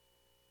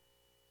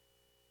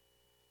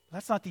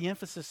 That's not the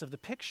emphasis of the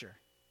picture.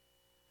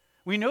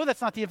 We know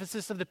that's not the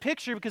emphasis of the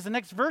picture because the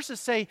next verses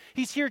say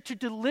he's here to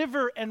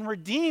deliver and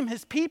redeem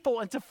his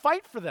people and to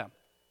fight for them.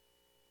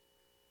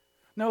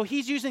 No,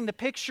 he's using the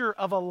picture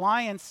of a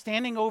lion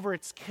standing over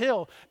its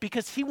kill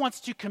because he wants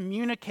to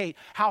communicate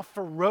how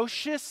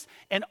ferocious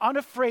and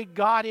unafraid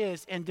God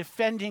is in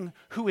defending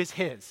who is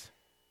his.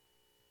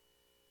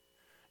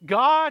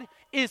 God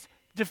is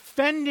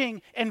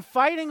defending and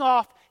fighting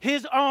off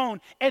his own,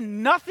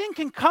 and nothing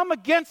can come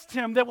against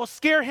him that will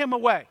scare him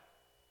away.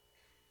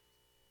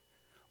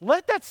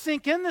 Let that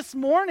sink in this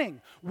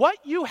morning. What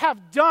you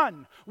have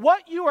done,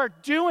 what you are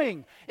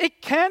doing,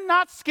 it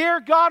cannot scare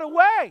God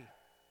away.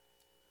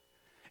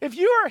 If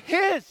you are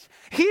his,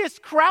 he is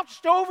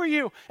crouched over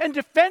you and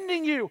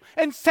defending you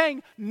and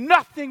saying,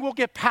 nothing will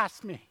get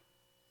past me.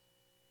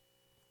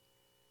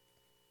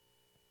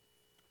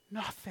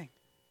 Nothing.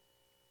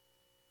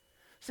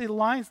 See, the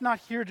lion's not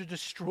here to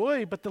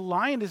destroy, but the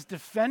lion is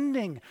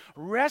defending,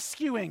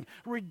 rescuing,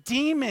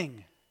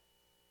 redeeming.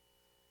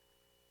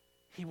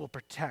 He will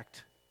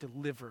protect,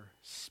 deliver,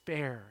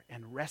 spare,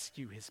 and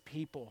rescue his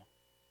people.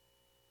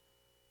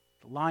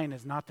 The lion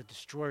is not the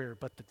destroyer,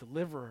 but the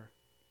deliverer.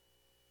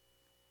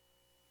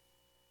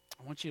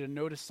 I want you to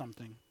notice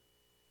something.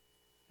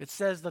 It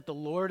says that the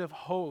Lord of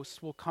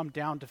hosts will come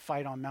down to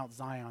fight on Mount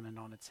Zion and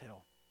on its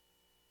hill.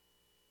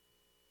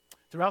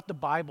 Throughout the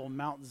Bible,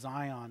 Mount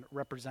Zion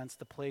represents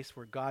the place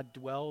where God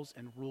dwells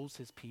and rules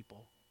his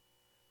people.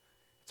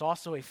 It's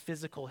also a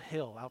physical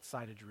hill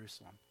outside of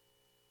Jerusalem.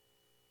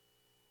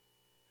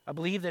 I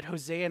believe that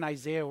Hosea and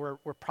Isaiah were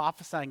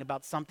prophesying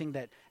about something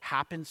that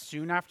happened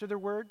soon after their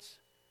words,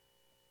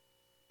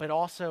 but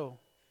also,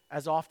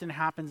 as often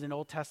happens in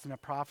Old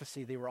Testament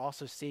prophecy, they were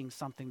also seeing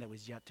something that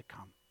was yet to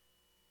come.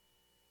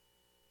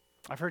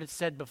 I've heard it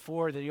said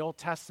before that the Old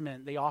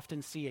Testament, they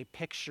often see a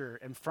picture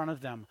in front of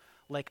them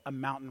like a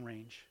mountain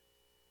range.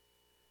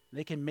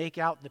 They can make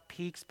out the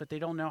peaks, but they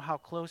don't know how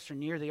close or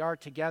near they are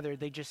together.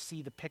 They just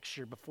see the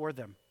picture before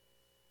them.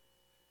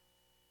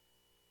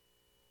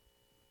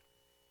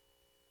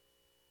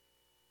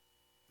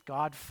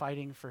 God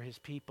fighting for his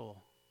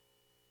people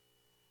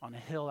on a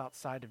hill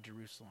outside of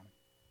Jerusalem.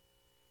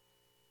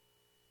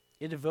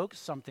 It evokes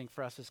something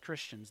for us as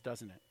Christians,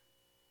 doesn't it?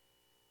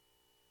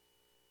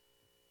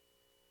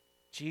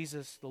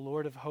 Jesus, the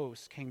Lord of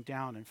hosts, came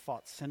down and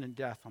fought sin and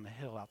death on the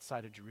hill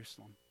outside of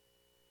Jerusalem.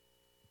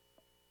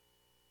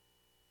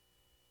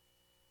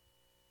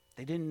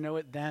 They didn't know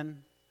it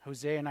then,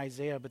 Hosea and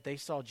Isaiah, but they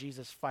saw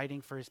Jesus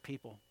fighting for his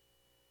people.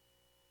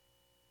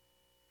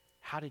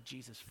 How did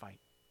Jesus fight?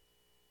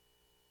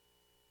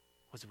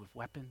 Was it with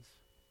weapons?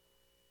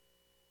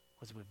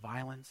 Was it with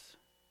violence?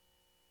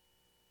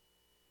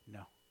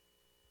 No.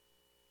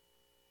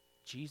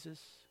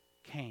 Jesus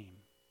came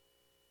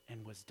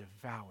and was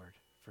devoured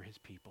for his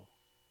people.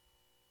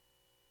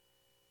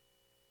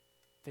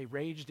 They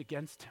raged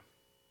against him.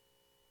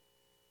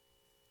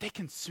 They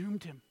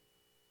consumed him.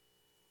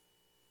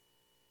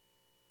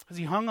 As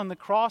he hung on the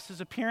cross,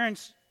 his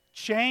appearance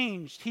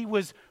changed. He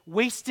was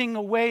wasting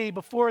away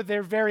before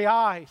their very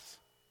eyes.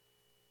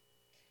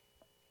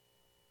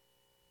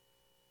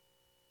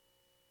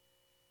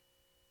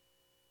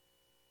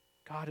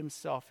 God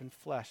himself in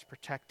flesh,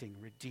 protecting,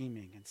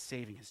 redeeming, and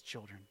saving his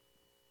children.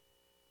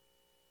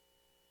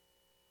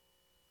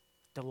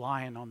 The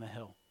Lion on the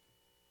hill.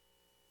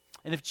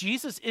 And if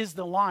Jesus is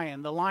the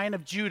Lion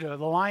of Judah,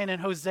 the Lion in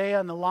Hosea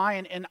and the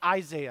Lion in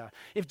Isaiah,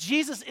 if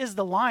Jesus is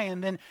the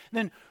Lion,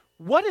 then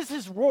what is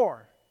his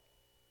roar?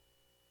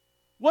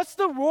 What's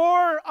the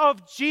roar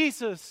of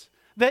Jesus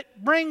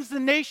that brings the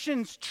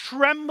nations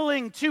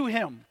trembling to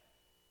him?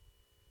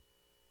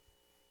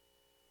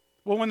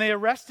 Well, when they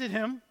arrested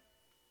him,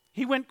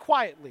 he went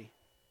quietly.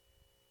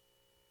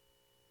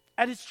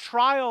 At his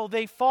trial,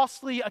 they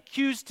falsely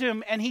accused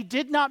him, and he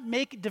did not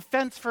make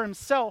defense for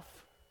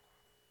himself.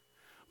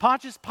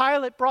 Pontius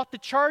Pilate brought the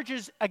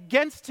charges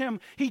against him.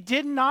 He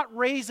did not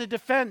raise a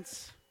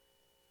defense.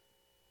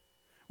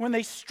 When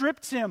they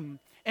stripped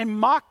him and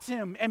mocked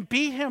him and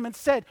beat him and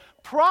said,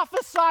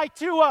 "Prophesy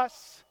to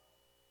us,"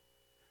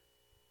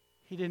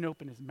 he didn't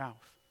open his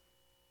mouth.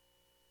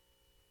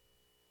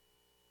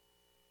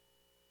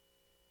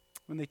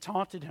 When they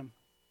taunted him,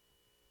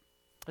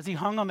 as he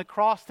hung on the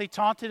cross, they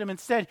taunted him and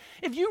said,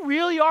 "If you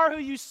really are who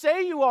you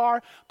say you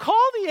are,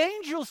 call the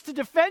angels to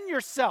defend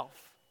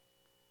yourself."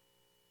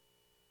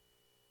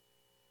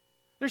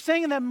 They're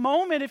saying in that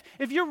moment,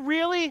 if you're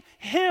really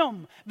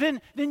him,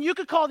 then you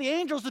could call the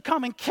angels to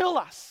come and kill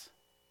us.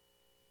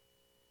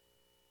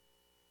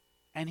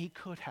 And he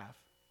could have.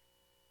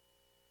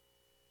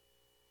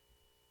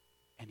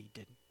 And he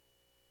didn't.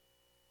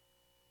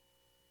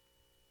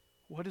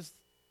 What is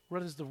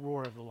the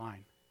roar of the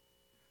lion?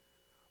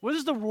 What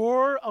is the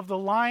roar of the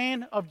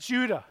Lion of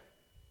Judah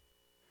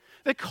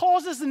that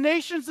causes the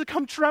nations to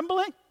come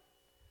trembling?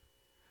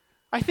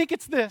 I think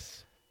it's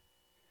this.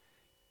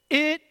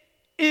 It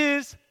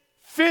is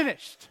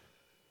finished.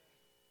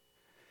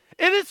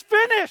 It is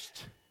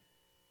finished.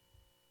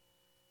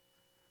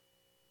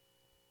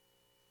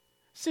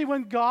 See,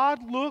 when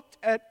God looked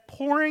at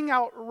pouring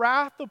out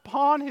wrath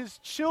upon his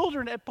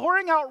children, at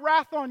pouring out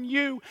wrath on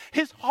you,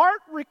 his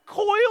heart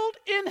recoiled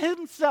in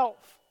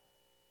himself.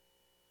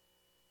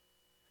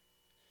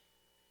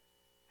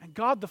 And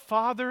God the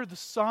Father, the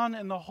Son,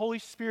 and the Holy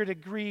Spirit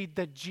agreed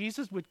that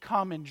Jesus would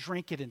come and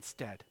drink it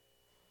instead.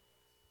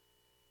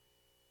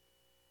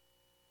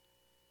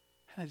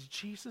 And as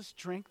Jesus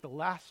drank the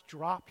last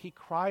drop, he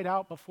cried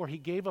out before he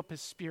gave up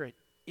his spirit,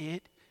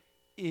 "It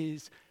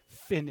is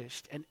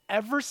finished." And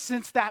ever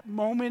since that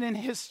moment in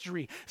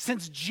history,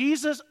 since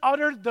Jesus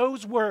uttered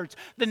those words,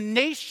 the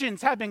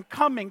nations have been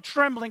coming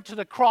trembling to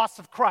the cross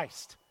of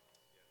Christ.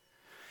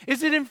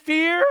 Is it in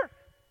fear?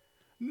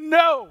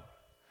 No.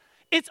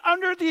 It's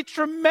under the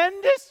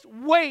tremendous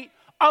weight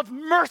of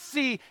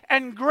mercy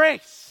and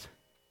grace.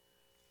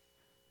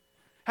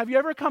 Have you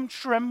ever come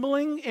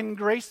trembling in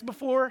grace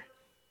before?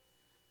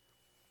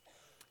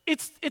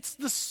 It's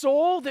the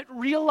soul that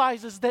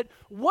realizes that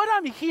what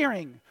I'm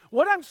hearing,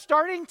 what I'm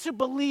starting to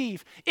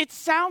believe, it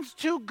sounds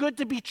too good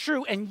to be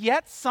true, and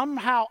yet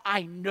somehow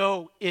I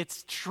know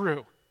it's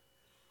true.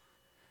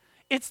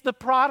 It's the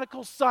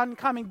prodigal son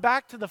coming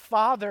back to the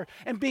father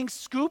and being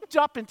scooped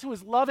up into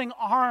his loving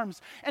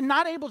arms and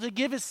not able to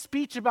give his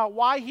speech about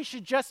why he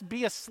should just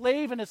be a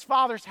slave in his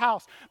father's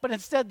house, but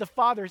instead the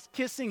father is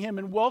kissing him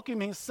and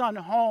welcoming his son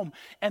home,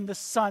 and the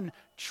son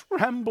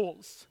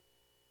trembles.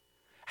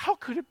 How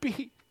could it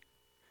be?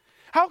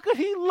 How could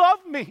he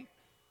love me?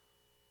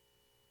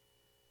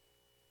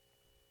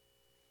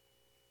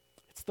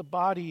 It's the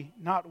body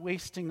not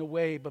wasting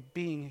away, but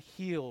being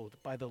healed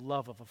by the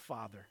love of a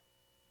father.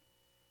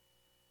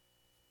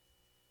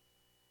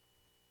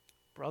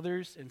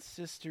 Brothers and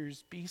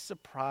sisters, be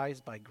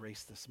surprised by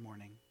grace this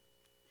morning.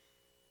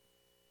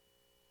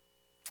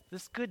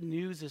 This good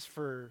news is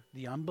for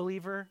the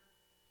unbeliever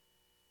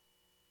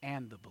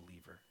and the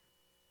believer.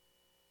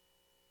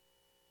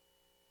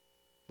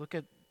 Look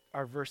at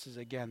our verses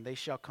again. They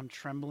shall come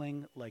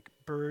trembling like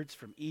birds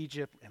from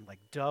Egypt and like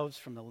doves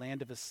from the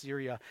land of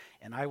Assyria,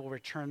 and I will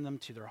return them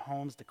to their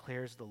homes,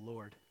 declares the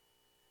Lord.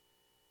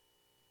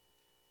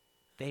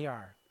 They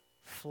are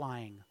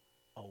flying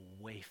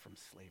away from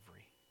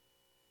slavery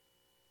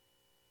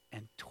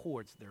and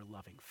towards their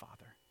loving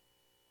Father.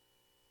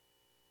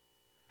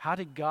 How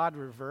did God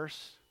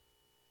reverse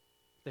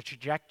the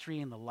trajectory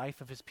in the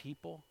life of his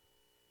people?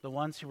 The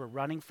ones who were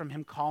running from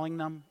him, calling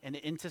them and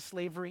into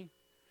slavery,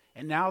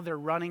 and now they're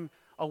running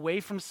away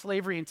from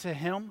slavery into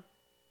him.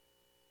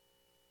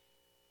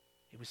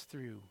 It was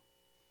through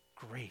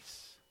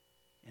grace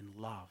and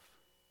love.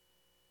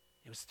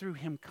 It was through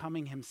him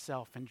coming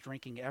himself and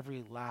drinking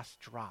every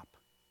last drop.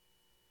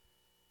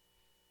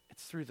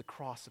 It's through the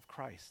cross of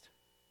Christ.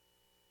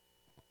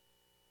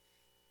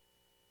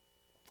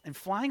 And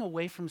flying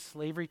away from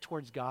slavery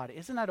towards God,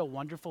 isn't that a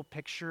wonderful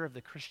picture of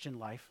the Christian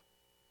life?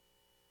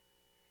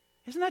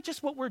 Isn't that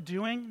just what we're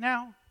doing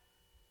now?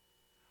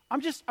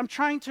 I'm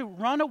trying to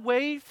run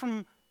away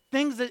from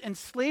things that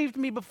enslaved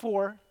me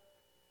before,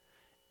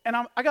 and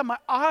I got my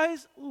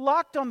eyes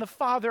locked on the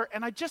Father,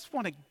 and I just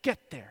want to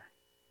get there.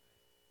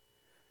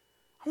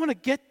 I want to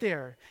get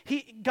there.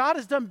 God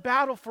has done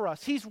battle for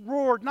us. He's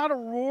roared, not a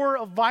roar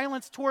of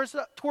violence towards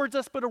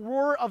us, but a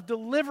roar of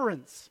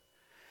deliverance.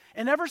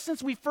 And ever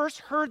since we first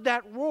heard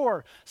that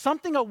roar,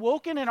 something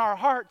awoken in our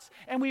hearts,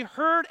 and we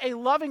heard a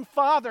loving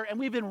Father, and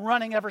we've been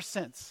running ever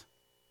since.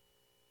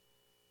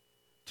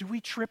 Do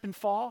we trip and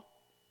fall?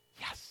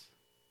 Yes.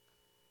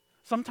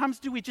 Sometimes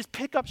do we just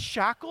pick up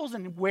shackles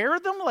and wear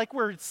them like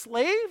we're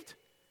enslaved?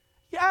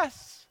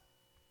 Yes.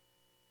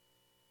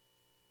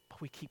 But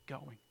we keep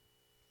going.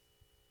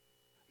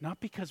 Not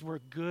because we're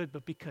good,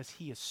 but because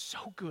he is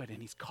so good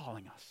and he's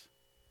calling us.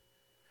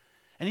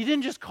 And he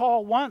didn't just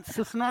call once.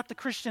 It's not the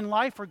Christian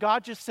life where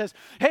God just says,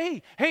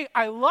 hey,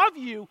 I love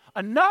you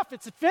enough.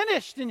 It's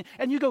finished.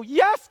 And you go,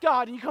 yes,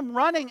 God. And you come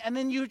running and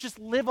then you just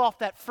live off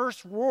that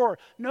first roar.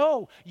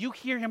 No, you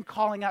hear him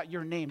calling out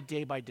your name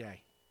day by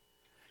day.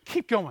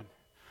 Keep going.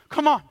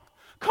 Come on,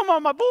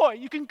 my boy.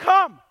 You can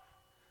come.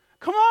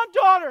 Come on,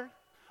 daughter.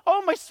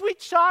 Oh, my sweet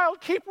child,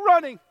 keep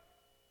running.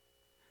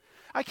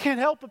 I can't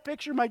help but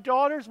picture my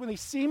daughters when they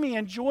see me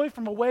in joy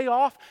from a way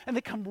off and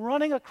they come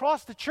running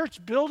across the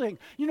church building.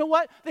 You know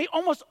what? They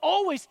almost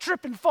always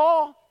trip and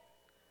fall.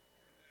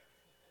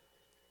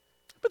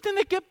 But then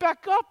they get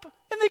back up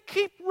and they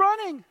keep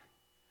running.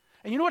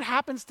 And you know what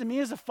happens to me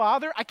as a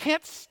father? I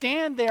can't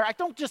stand there. I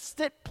don't just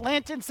sit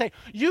planted and say,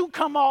 you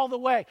come all the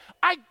way.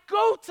 I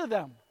go to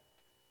them.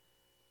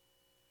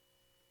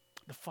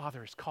 The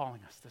Father is calling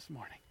us this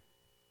morning.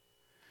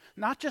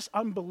 Not just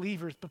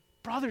unbelievers, but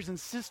brothers and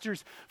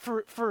sisters,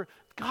 for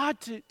God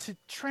to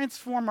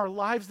transform our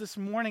lives this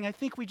morning. I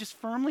think we just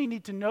firmly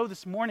need to know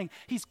this morning,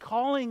 he's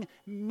calling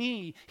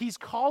me, he's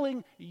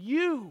calling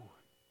you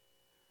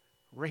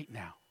right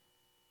now.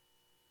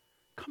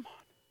 Come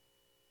on.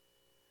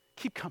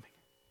 Keep coming.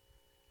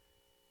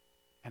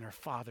 And our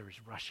Father is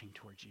rushing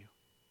towards you.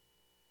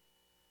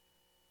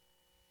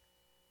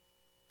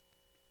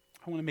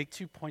 I want to make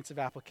 2 points of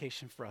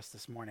application for us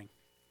this morning.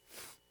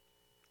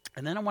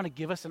 And then I want to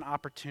give us an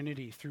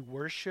opportunity through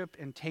worship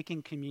and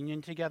taking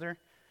communion together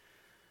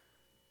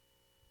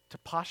to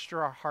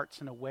posture our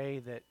hearts in a way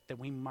that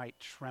we might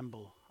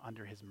tremble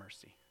under his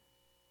mercy.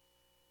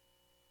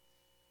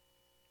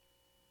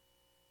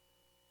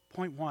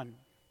 Point 1,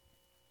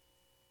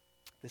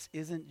 this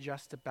isn't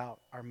just about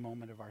our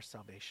moment of our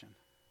salvation.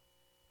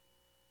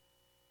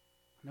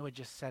 I know I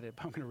just said it,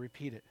 but I'm going to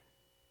repeat it.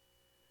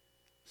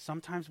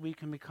 Sometimes we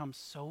can become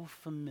so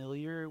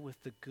familiar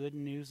with the good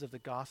news of the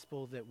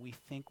gospel that we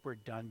think we're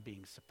done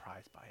being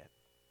surprised by it.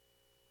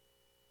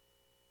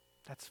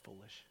 That's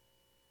foolish.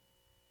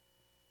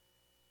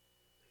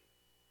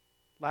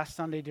 Last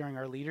Sunday during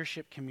our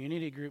leadership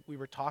community group, we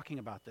were talking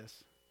about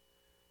this.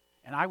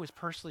 And I was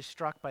personally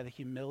struck by the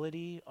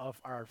humility of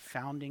our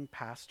founding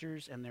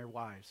pastors and their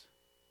wives.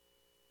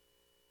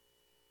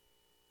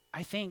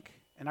 I think,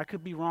 and I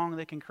could be wrong,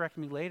 they can correct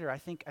me later, I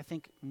think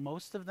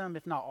most of them,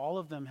 if not all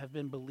of them, have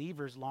been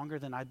believers longer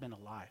than I've been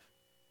alive.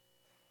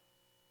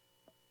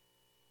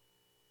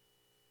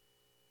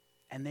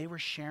 And they were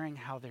sharing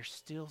how they're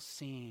still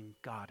seeing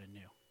God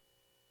anew.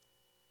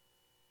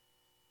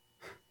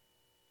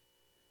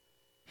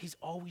 He's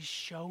always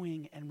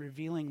showing and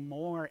revealing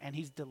more, and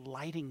he's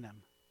delighting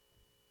them.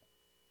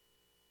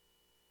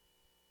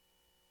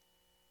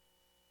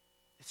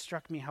 It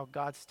struck me how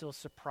God still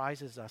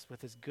surprises us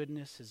with his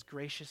goodness, his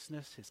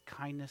graciousness, his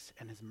kindness,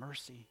 and his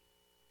mercy.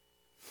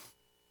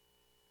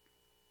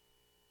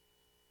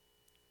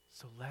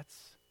 So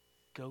let's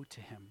go to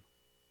him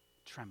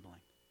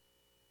trembling.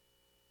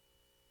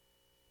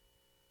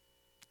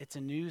 It's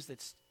a news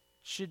that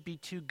should be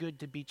too good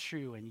to be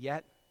true, and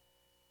yet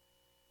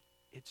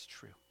it's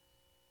true.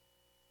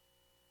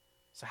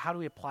 So how do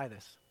we apply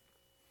this?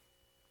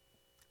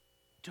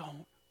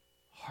 Don't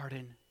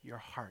harden your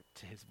heart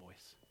to his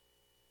voice.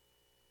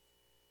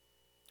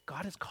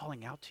 God is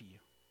calling out to you.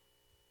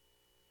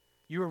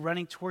 You are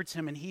running towards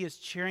him and he is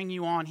cheering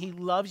you on. He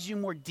loves you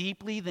more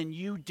deeply than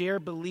you dare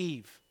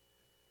believe.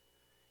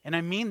 And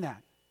I mean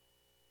that.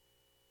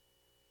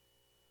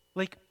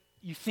 Like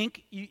you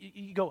think,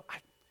 you go,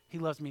 he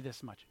loves me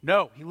this much.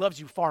 No, he loves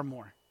you far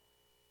more.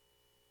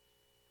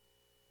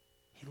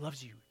 He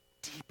loves you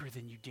deeper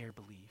than you dare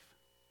believe.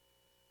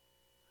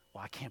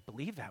 Well, I can't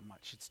believe that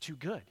much. It's too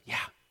good. Yeah.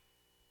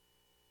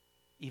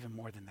 Even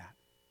more than that.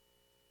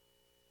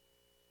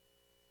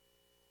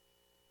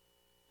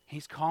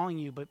 He's calling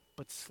you, but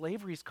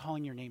slavery is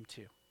calling your name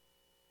too.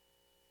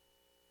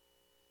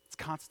 It's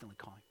constantly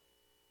calling.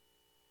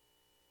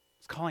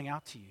 It's calling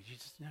out to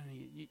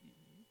you.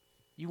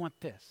 You want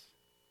this.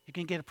 You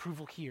can get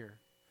approval here.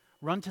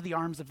 Run to the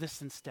arms of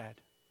this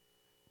instead.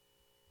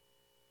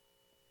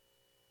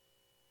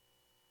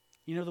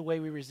 You know, the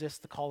way we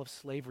resist the call of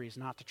slavery is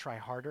not to try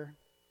harder.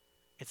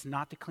 It's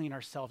not to clean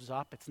ourselves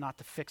up. It's not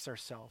to fix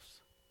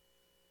ourselves.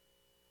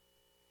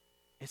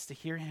 It's to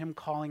hear him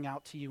calling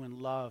out to you in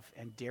love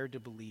and dare to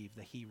believe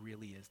that he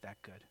really is that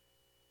good.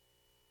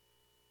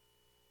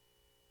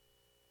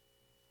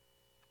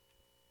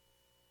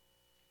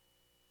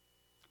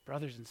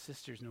 Brothers and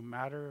sisters, no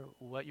matter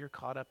what you're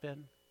caught up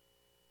in,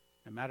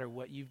 no matter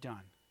what you've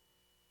done,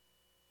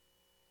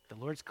 the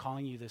Lord's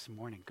calling you this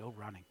morning, go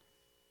running.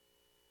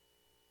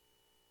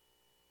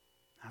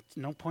 That's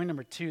no point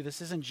number 2.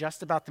 This isn't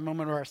just about the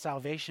moment of our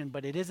salvation,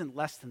 but it isn't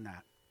less than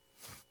that.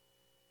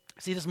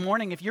 See, this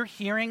morning, if you're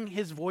hearing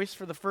his voice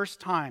for the first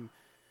time,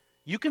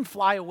 you can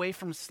fly away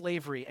from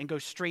slavery and go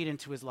straight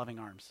into his loving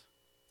arms.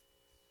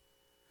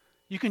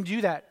 You can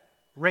do that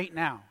right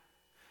now.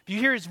 If you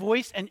hear his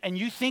voice and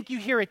you think you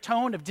hear a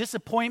tone of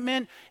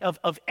disappointment,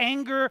 of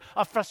anger,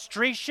 of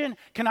frustration,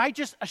 can I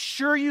just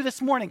assure you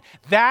this morning,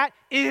 that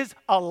is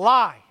a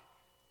lie.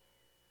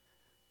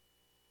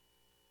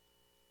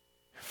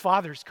 Your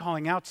Father's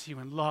calling out to you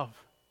in love.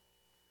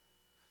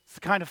 It's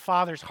the kind of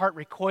Father's heart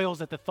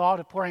recoils at the thought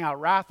of pouring out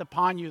wrath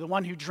upon you, the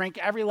one who drank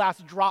every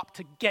last drop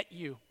to get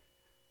you.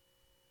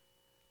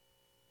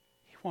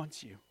 He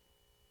wants you.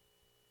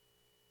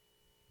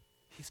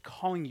 He's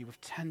calling you with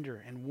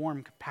tender and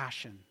warm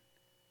compassion,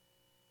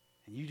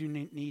 and you do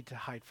not need to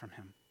hide from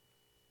him.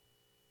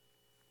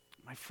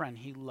 My friend,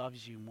 he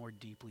loves you more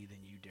deeply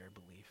than you dare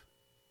believe.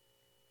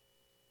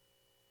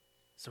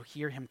 So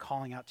hear him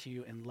calling out to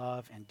you in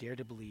love and dare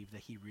to believe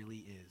that he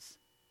really is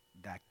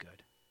that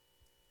good.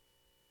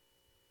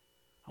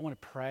 I want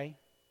to pray.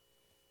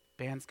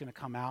 Band's going to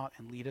come out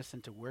and lead us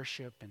into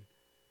worship, and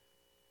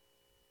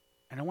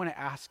I want to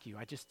ask you,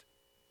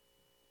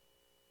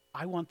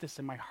 I want this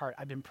in my heart.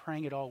 I've been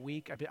praying it all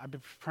week. I've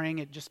been praying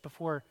it just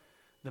before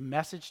the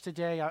message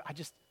today. I'm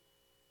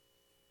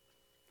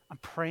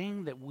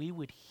praying that we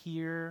would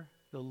hear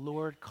the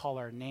Lord call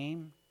our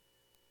name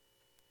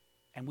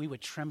and we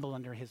would tremble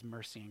under his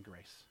mercy and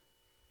grace.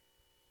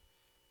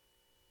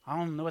 I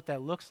don't know what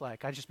that looks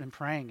like. I've just been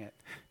praying it.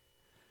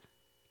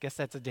 Guess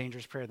that's a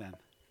dangerous prayer then.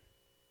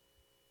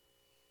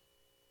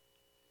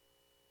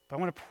 But I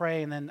want to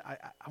pray, and then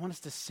I want us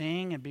to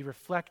sing and be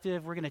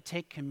reflective. We're going to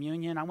take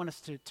communion. I want us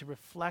to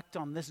reflect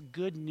on this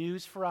good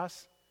news for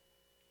us.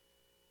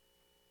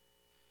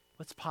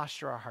 Let's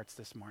posture our hearts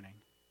this morning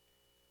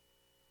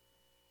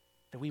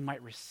that we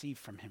might receive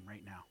from him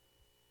right now.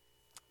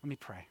 Let me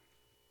pray.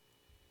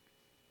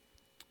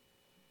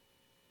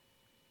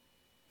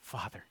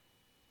 Father,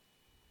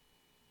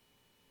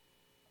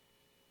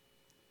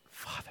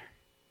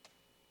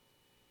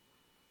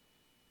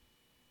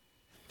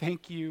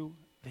 thank you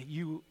that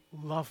you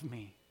love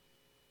me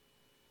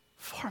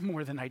far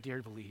more than I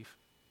dare believe.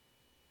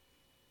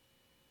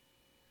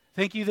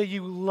 Thank you that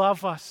you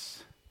love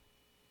us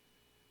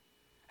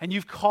and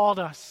you've called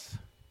us.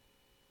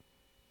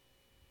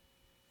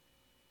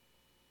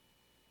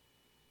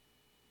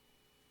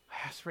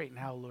 I ask right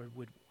now, Lord,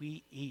 would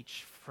we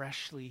each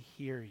freshly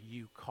hear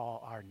you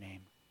call our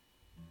name?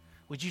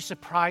 Would you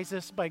surprise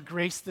us by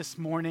grace this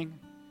morning?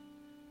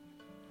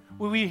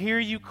 Would we hear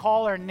you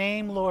call our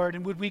name, Lord,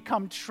 and would we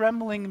come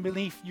trembling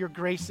beneath your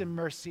grace and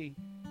mercy?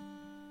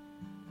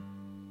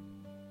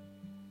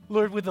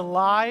 Lord, with the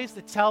lies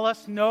that tell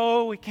us,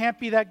 no, it can't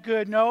be that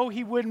good. No,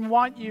 he wouldn't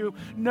want you.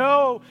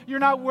 No, you're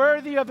not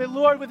worthy of it.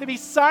 Lord, would they be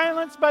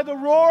silenced by the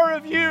roar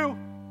of you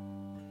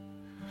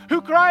who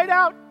cried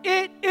out,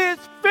 it is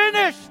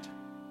finished.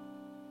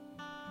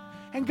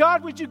 And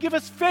God, would you give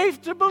us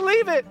faith to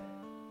believe it?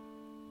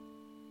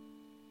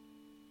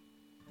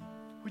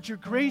 Would your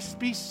grace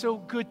be so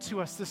good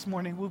to us this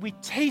morning? Would we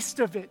taste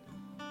of it?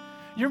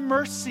 Your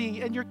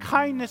mercy and your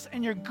kindness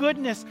and your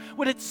goodness,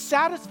 would it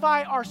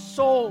satisfy our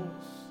souls?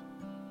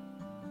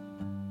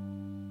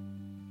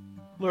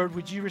 Lord,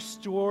 would you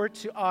restore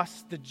to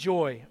us the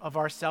joy of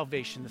our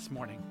salvation this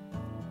morning?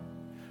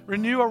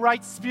 Renew a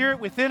right spirit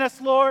within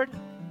us, Lord.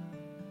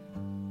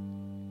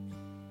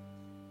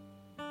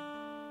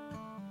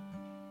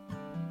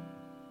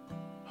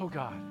 Oh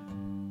God,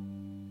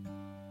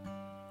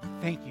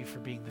 thank you for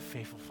being the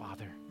faithful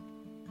Father.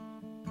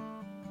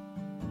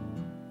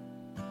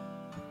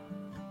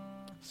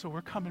 So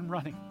we're coming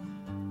running.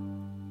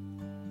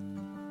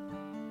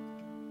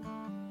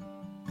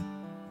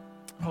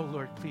 Oh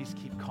Lord, please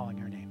keep calling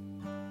your name.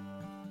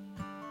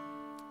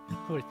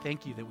 Lord,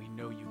 thank you that we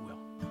know you will.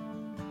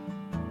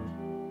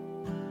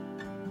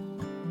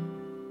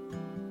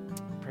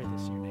 I pray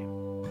this in your name.